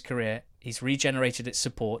time in his career, he's regenerated its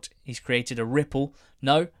support. He's created a ripple,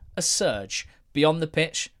 no, a surge, beyond the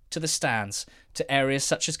pitch, to the stands, to areas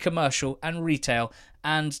such as commercial and retail,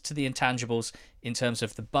 and to the intangibles in terms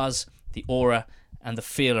of the buzz, the aura, and the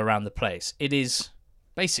feel around the place. It is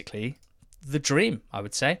basically the dream, I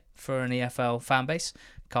would say, for an EFL fan base.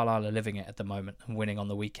 Carlisle are living it at the moment and winning on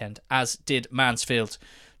the weekend, as did Mansfield.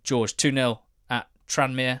 George, 2-0 at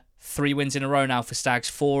Tranmere. 3 wins in a row now for Stags,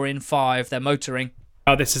 4 in 5. They're motoring.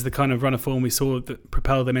 This is the kind of run of form we saw that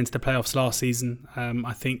propelled them into the playoffs last season.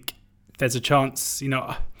 I think there's a chance,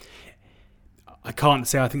 I can't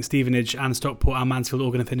say I think Stevenage and Stockport and Mansfield are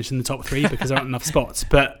all going to finish in the top 3 because there aren't enough spots,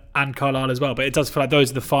 and Carlisle as well. But it does feel like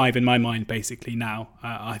those are the 5 in my mind basically now.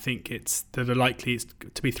 I think they're likely it's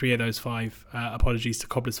to be 3 of those 5. Apologies to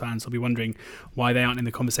Cobblers fans, who'll be wondering why they aren't in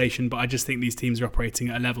the conversation. But I just think these teams are operating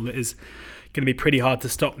at a level that is going to be pretty hard to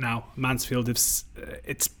stop now. Mansfield,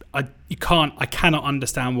 I cannot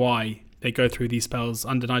understand why they go through these spells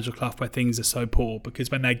under Nigel Clough where things are so poor,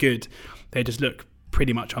 because when they're good, they just look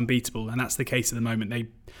pretty much unbeatable, and that's the case at the moment. They,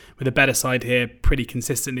 with a better side here, pretty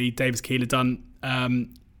consistently. Davis Keeler done,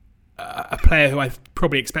 a player who I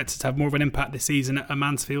probably expected to have more of an impact this season at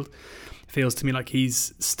Mansfield. Feels to me like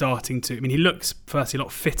he's starting to. He looks firstly a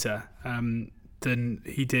lot fitter than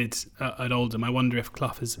he did at Oldham. I wonder if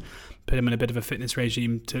Clough has put him in a bit of a fitness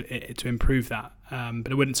regime to improve that.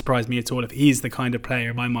 But it wouldn't surprise me at all if he's the kind of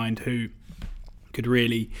player in my mind who could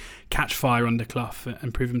really catch fire under Clough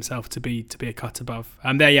and prove himself to be a cut above.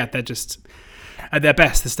 They're just at their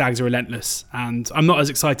best. The Stags are relentless, and I'm not as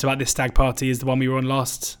excited about this Stag party as the one we were on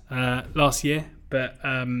last year. But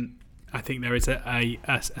I think there is a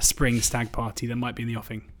spring Stag party that might be in the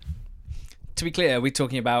offing. To be clear, are we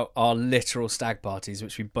talking about our literal stag parties,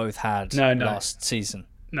 which we both had last season?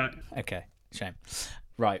 No. Okay, shame.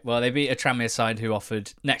 Right, well, they beat a Tranmere side who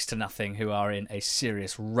offered next to nothing, who are in a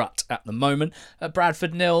serious rut at the moment. At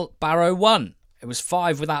Bradford 0, Barrow 1. It was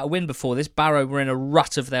 5 without a win before this. Barrow were in a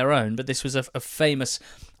rut of their own, but this was a famous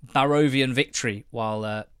Barrovian victory,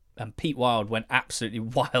 while Pete Wild went absolutely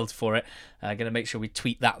wild for it. Going to make sure we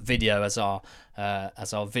tweet that video as our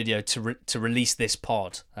video to release this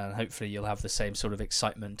pod, and hopefully you'll have the same sort of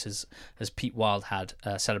excitement as Pete Wild had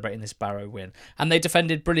celebrating this Barrow win. And they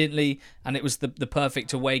defended brilliantly, and it was the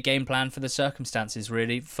perfect away game plan for the circumstances,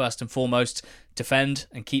 really. First and foremost, defend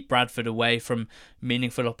and keep Bradford away from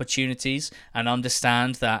meaningful opportunities, and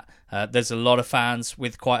understand that there's a lot of fans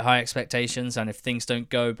with quite high expectations, and if things don't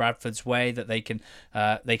go Bradford's way, that they can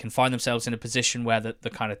find themselves in a position where the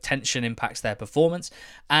kind of tension impacts their performance,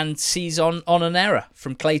 and seize on an error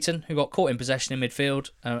from Clayton, who got caught in possession in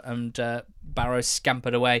midfield, and Barrow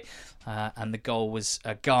scampered away, and the goal was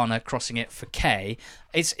Garner crossing it for Kay.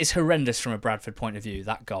 It's horrendous from a Bradford point of view,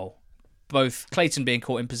 that goal. Both Clayton being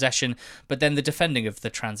caught in possession, but then the defending of the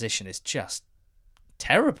transition is just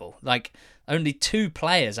terrible. Like, only 2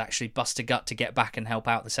 players actually bust a gut to get back and help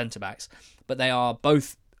out the centre-backs. But they are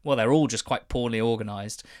both, well, they're all just quite poorly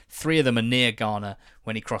organised. 3 of them are near Garner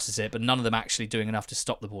when he crosses it, but none of them actually doing enough to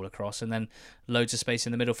stop the ball across. And then loads of space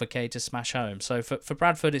in the middle for Cade to smash home. So for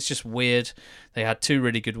Bradford, it's just weird. They had 2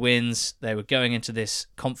 really good wins. They were going into this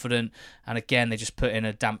confident. And again, they just put in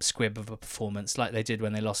a damp squib of a performance like they did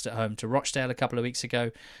when they lost at home to Rochdale a couple of weeks ago.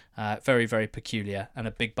 Very, very peculiar and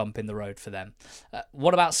a big bump in the road for them.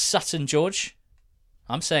 What about Sutton, George?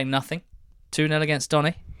 I'm saying nothing. 2-0 against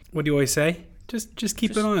Donny. What do you always say? Just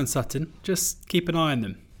keep an eye on Sutton. Just keep an eye on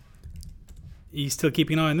them. Are you still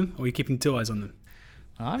keeping an eye on them, or are you keeping 2 eyes on them?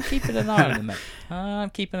 I'm keeping an eye on them, mate. I'm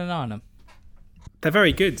keeping an eye on them. They're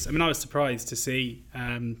very good. I mean, I was surprised to see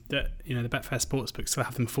that the Betfair Sportsbook still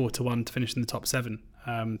have them 4-1 to finish in the top 7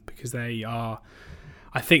 because they are,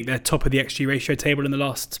 I think, they're top of the XG ratio table in the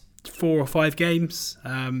last 4 or 5 games.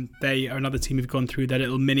 They are another team who've gone through their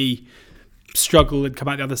little mini struggle and come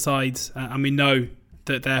out the other side, and we know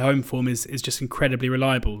that their home form is just incredibly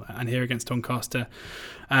reliable. And here against Doncaster,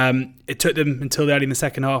 it took them until early in the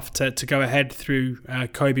second half to go ahead through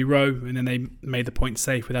Kobe Rowe, and then they made the point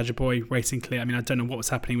safe with Ajiboye racing clear. I mean, I don't know what was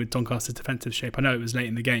happening with Doncaster's defensive shape. I know it was late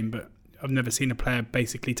in the game, but I've never seen a player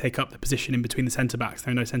basically take up the position in between the centre-backs.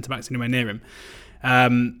 There are no centre-backs anywhere near him.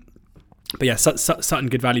 But yeah, Sutton,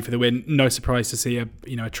 good value for the win. No surprise to see a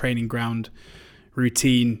training ground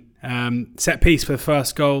routine set piece for the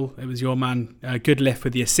first goal. It was your man, good lift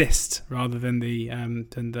with the assist rather than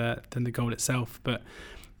the goal itself. But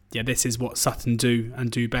yeah, this is what Sutton do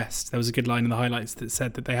and do best. There was a good line in the highlights that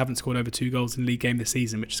said that they haven't scored over 2 goals in a league game this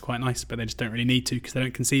season, which is quite nice, but they just don't really need to because they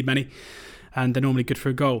don't concede many, and they're normally good for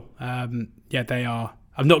a goal. They are.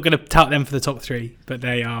 I'm not going to tout them for the top 3, but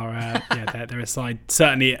they are. They're a side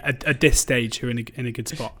certainly at this stage who are in a good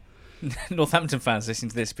spot. Northampton fans listening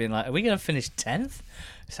to this being like, are we going to finish 10th?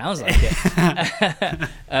 Sounds like it.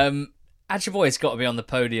 Ajiboye's got to be on the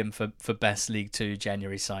podium for best League 2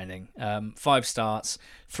 January signing. 5 starts,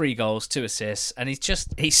 3 goals, 2 assists, and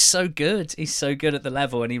he's so good. He's so good at the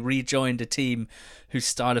level, and he rejoined a team whose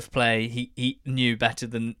style of play he knew better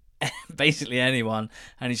than basically anyone,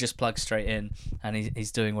 and he's just plugged straight in, and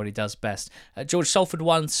he's doing what he does best. George, Salford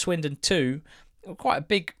 1, Swindon 2. Quite a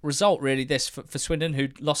big result, really, this for Swindon, who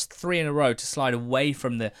lost 3 in a row to slide away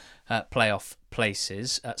from the playoff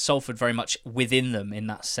places. Salford very much within them in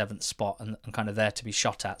that 7th spot and kind of there to be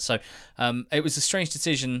shot at. So it was a strange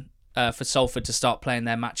decision for Salford to start playing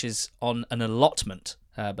their matches on an allotment,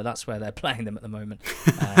 but that's where they're playing them at the moment.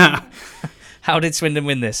 How did Swindon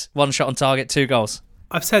win this? 1 shot on target, 2 goals.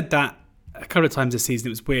 I've said that a couple of times this season. It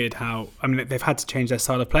was weird how, I mean, they've had to change their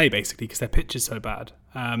style of play basically because their pitch is so bad.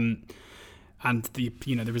 And the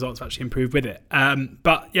results have actually improved with it.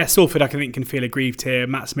 But yeah, Salford I think can feel aggrieved here.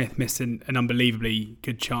 Matt Smith missed an unbelievably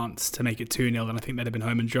good chance to make it 2-0, and I think they'd have been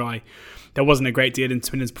home and dry. There wasn't a great deal in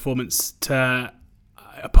Swindon's performance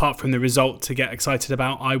apart from the result to get excited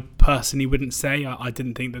about. I personally wouldn't say. I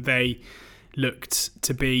didn't think that they looked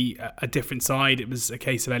to be a different side. It was a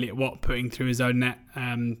case of Elliot Watt putting through his own net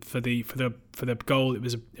for the goal. It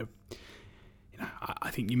was I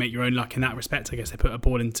think you make your own luck in that respect. I guess they put a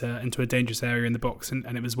ball into a dangerous area in the box,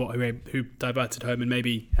 and it was Watt who diverted home, and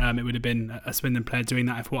maybe it would have been a Swindon player doing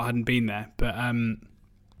that if Watt hadn't been there. But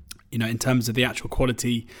in terms of the actual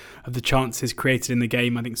quality of the chances created in the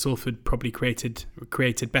game, I think Salford probably created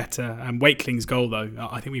better. Wakeling's goal, though,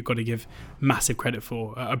 I think we've got to give massive credit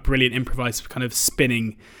for a brilliant improvised kind of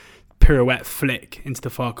spinning pirouette flick into the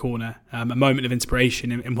far corner, a moment of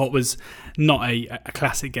inspiration in what was not a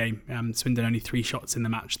classic game. Swindon only 3 shots in the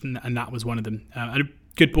match, and that was one of them. And a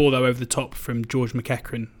good ball though over the top from George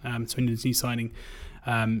McEachran, Swindon's new signing,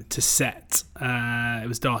 to set. It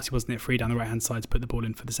was Darcy, wasn't it, free down the right hand side to put the ball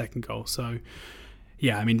in for the second goal. So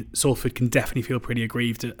yeah, I mean, Salford can definitely feel pretty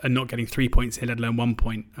aggrieved at not getting 3 points here, let alone 1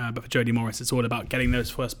 point. But for Jody Morris, it's all about getting those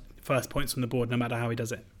first points on the board, no matter how he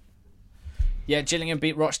does it. Yeah, Gillingham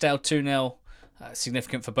beat Rochdale 2-0.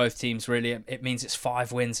 Significant for both teams, really. It means it's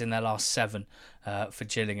 5 wins in their last 7 for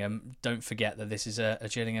Gillingham. Don't forget that this is a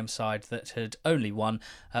Gillingham side that had only won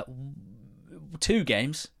 2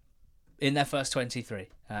 games in their first 23.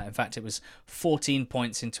 In fact, it was 14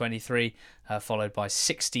 points in 23, followed by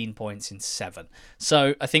 16 points in 7.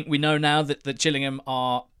 So I think we know now that Gillingham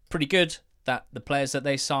are pretty good, that the players that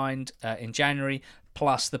they signed in January,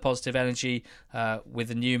 plus the positive energy with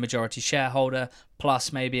a new majority shareholder,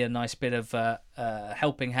 plus maybe a nice bit of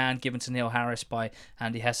helping hand given to Neil Harris by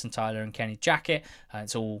Andy Hessenthaler and Kenny Jackett.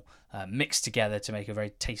 It's all mixed together to make a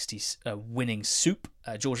very tasty winning soup.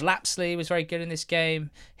 George Lapsley was very good in this game.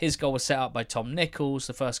 His goal was set up by Tom Nichols.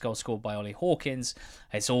 The first goal scored by Ollie Hawkins.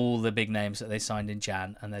 It's all the big names that they signed in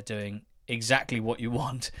Jan, and they're doing exactly what you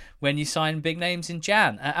want when you sign big names in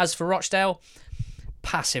Jan. As for Rochdale,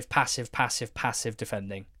 passive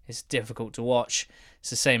defending. It's difficult to watch. It's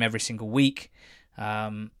the same every single week.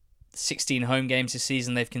 16 home games this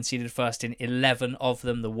season. They've conceded first in 11 of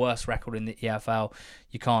them, the worst record in the EFL.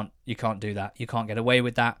 You can't do that. You can't get away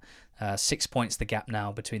with that. 6 points the gap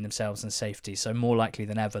now between themselves and safety. So more likely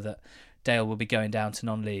than ever that Dale will be going down to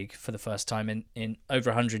non-league for the first time in over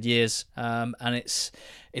 100 years. And it's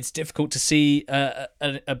difficult to see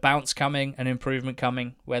a bounce coming, an improvement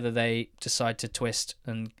coming, whether they decide to twist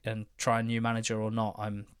and try a new manager or not.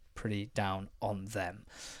 I'm pretty down on them.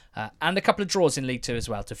 And a couple of draws in League 2 as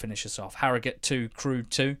well to finish us off. Harrogate 2, Crewe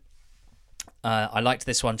 2. I liked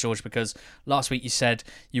this one, George, because last week you said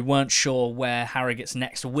you weren't sure where Harrogate's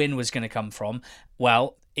next win was going to come from.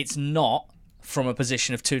 Well, it's not from a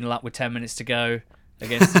position of 2-0 up with 10 minutes to go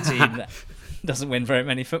against a team that doesn't win very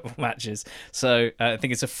many football matches. So I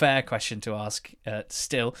think it's a fair question to ask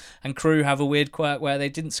still. And Crewe have a weird quirk where they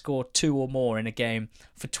didn't score 2 or more in a game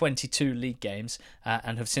for 22 league games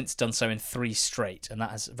and have since done so in 3 straight. And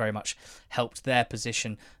that has very much helped their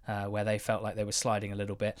position where they felt like they were sliding a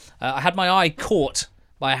little bit. I had my eye caught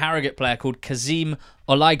by a Harrogate player called Kazim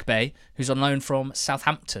Olaigbe, who's on loan from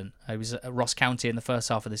Southampton. He was at Ross County in the first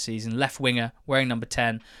half of the season. Left winger, wearing number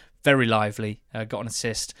 10, very lively, got an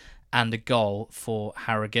assist and a goal for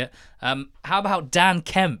Harrogate. How about Dan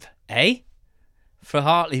Kemp, for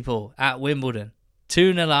Hartlepool at Wimbledon?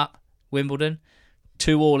 2-0 up, Wimbledon.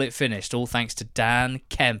 2-2 it finished, all thanks to Dan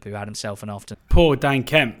Kemp, who had himself an afternoon. Poor Dan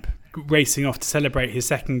Kemp, racing off to celebrate his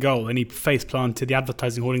second goal, and he face planted the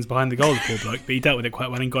advertising hoardings behind the goal, the poor bloke, but he dealt with it quite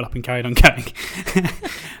well and got up and carried on going.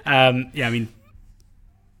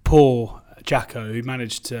 Poor Jacko, who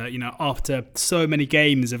managed to, after so many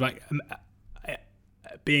games of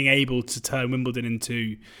being able to turn Wimbledon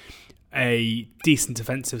into a decent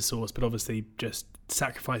defensive source, but obviously just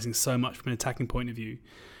sacrificing so much from an attacking point of view,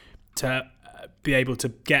 to be able to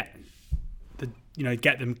get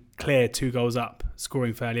them clear 2 goals up,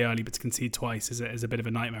 scoring fairly early, but to concede twice is a bit of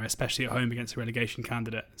a nightmare, especially at home against a relegation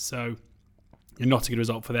candidate. So not a good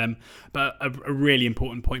result for them, but a really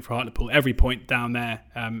important point for Hartlepool. Every point down there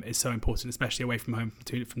is so important, especially away from home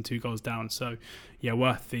from 2 goals down. So yeah,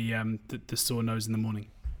 worth the sore nose in the morning.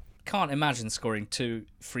 Can't imagine scoring 2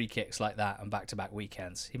 free kicks like that on back-to-back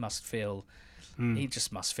weekends. He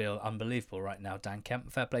just must feel unbelievable right now, Dan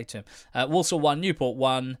Kemp. Fair play to him. Walsall 1, Newport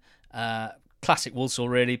 1. Classic Walsall,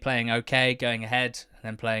 really, playing okay, going ahead, and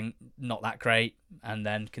then playing not that great, and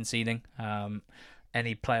then conceding.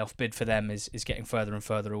 Any playoff bid for them is getting further and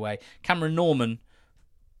further away. Cameron Norman,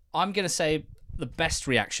 I'm going to say the best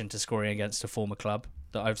reaction to scoring against a former club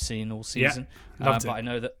that I've seen all season. Yeah, loved it. But I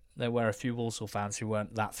know that there were a few Walsall fans who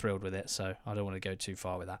weren't that thrilled with it, so I don't want to go too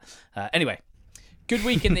far with that. Anyway, good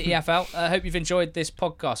week in the EFL. I hope you've enjoyed this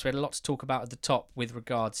podcast. We had a lot to talk about at the top with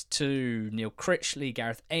regards to Neil Critchley,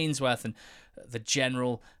 Gareth Ainsworth, and the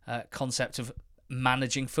general concept of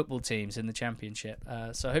managing football teams in the Championship.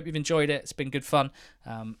 So I hope you've enjoyed it. It's been good fun.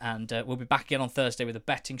 And we'll be back again on Thursday with a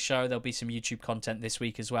betting show. There'll be some YouTube content this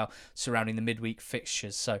week as well surrounding the midweek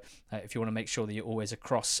fixtures. So if you want to make sure that you're always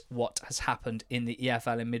across what has happened in the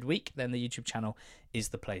EFL in midweek, then the YouTube channel is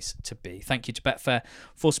the place to be. Thank you to Betfair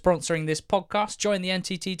for sponsoring this podcast. Join the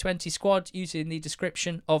NTT20 squad using the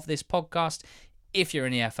description of this podcast if you're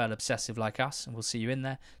an EFL obsessive like us, and we'll see you in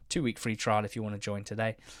there. 2-week free trial if you want to join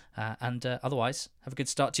today. And otherwise, have a good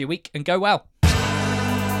start to your week and go well.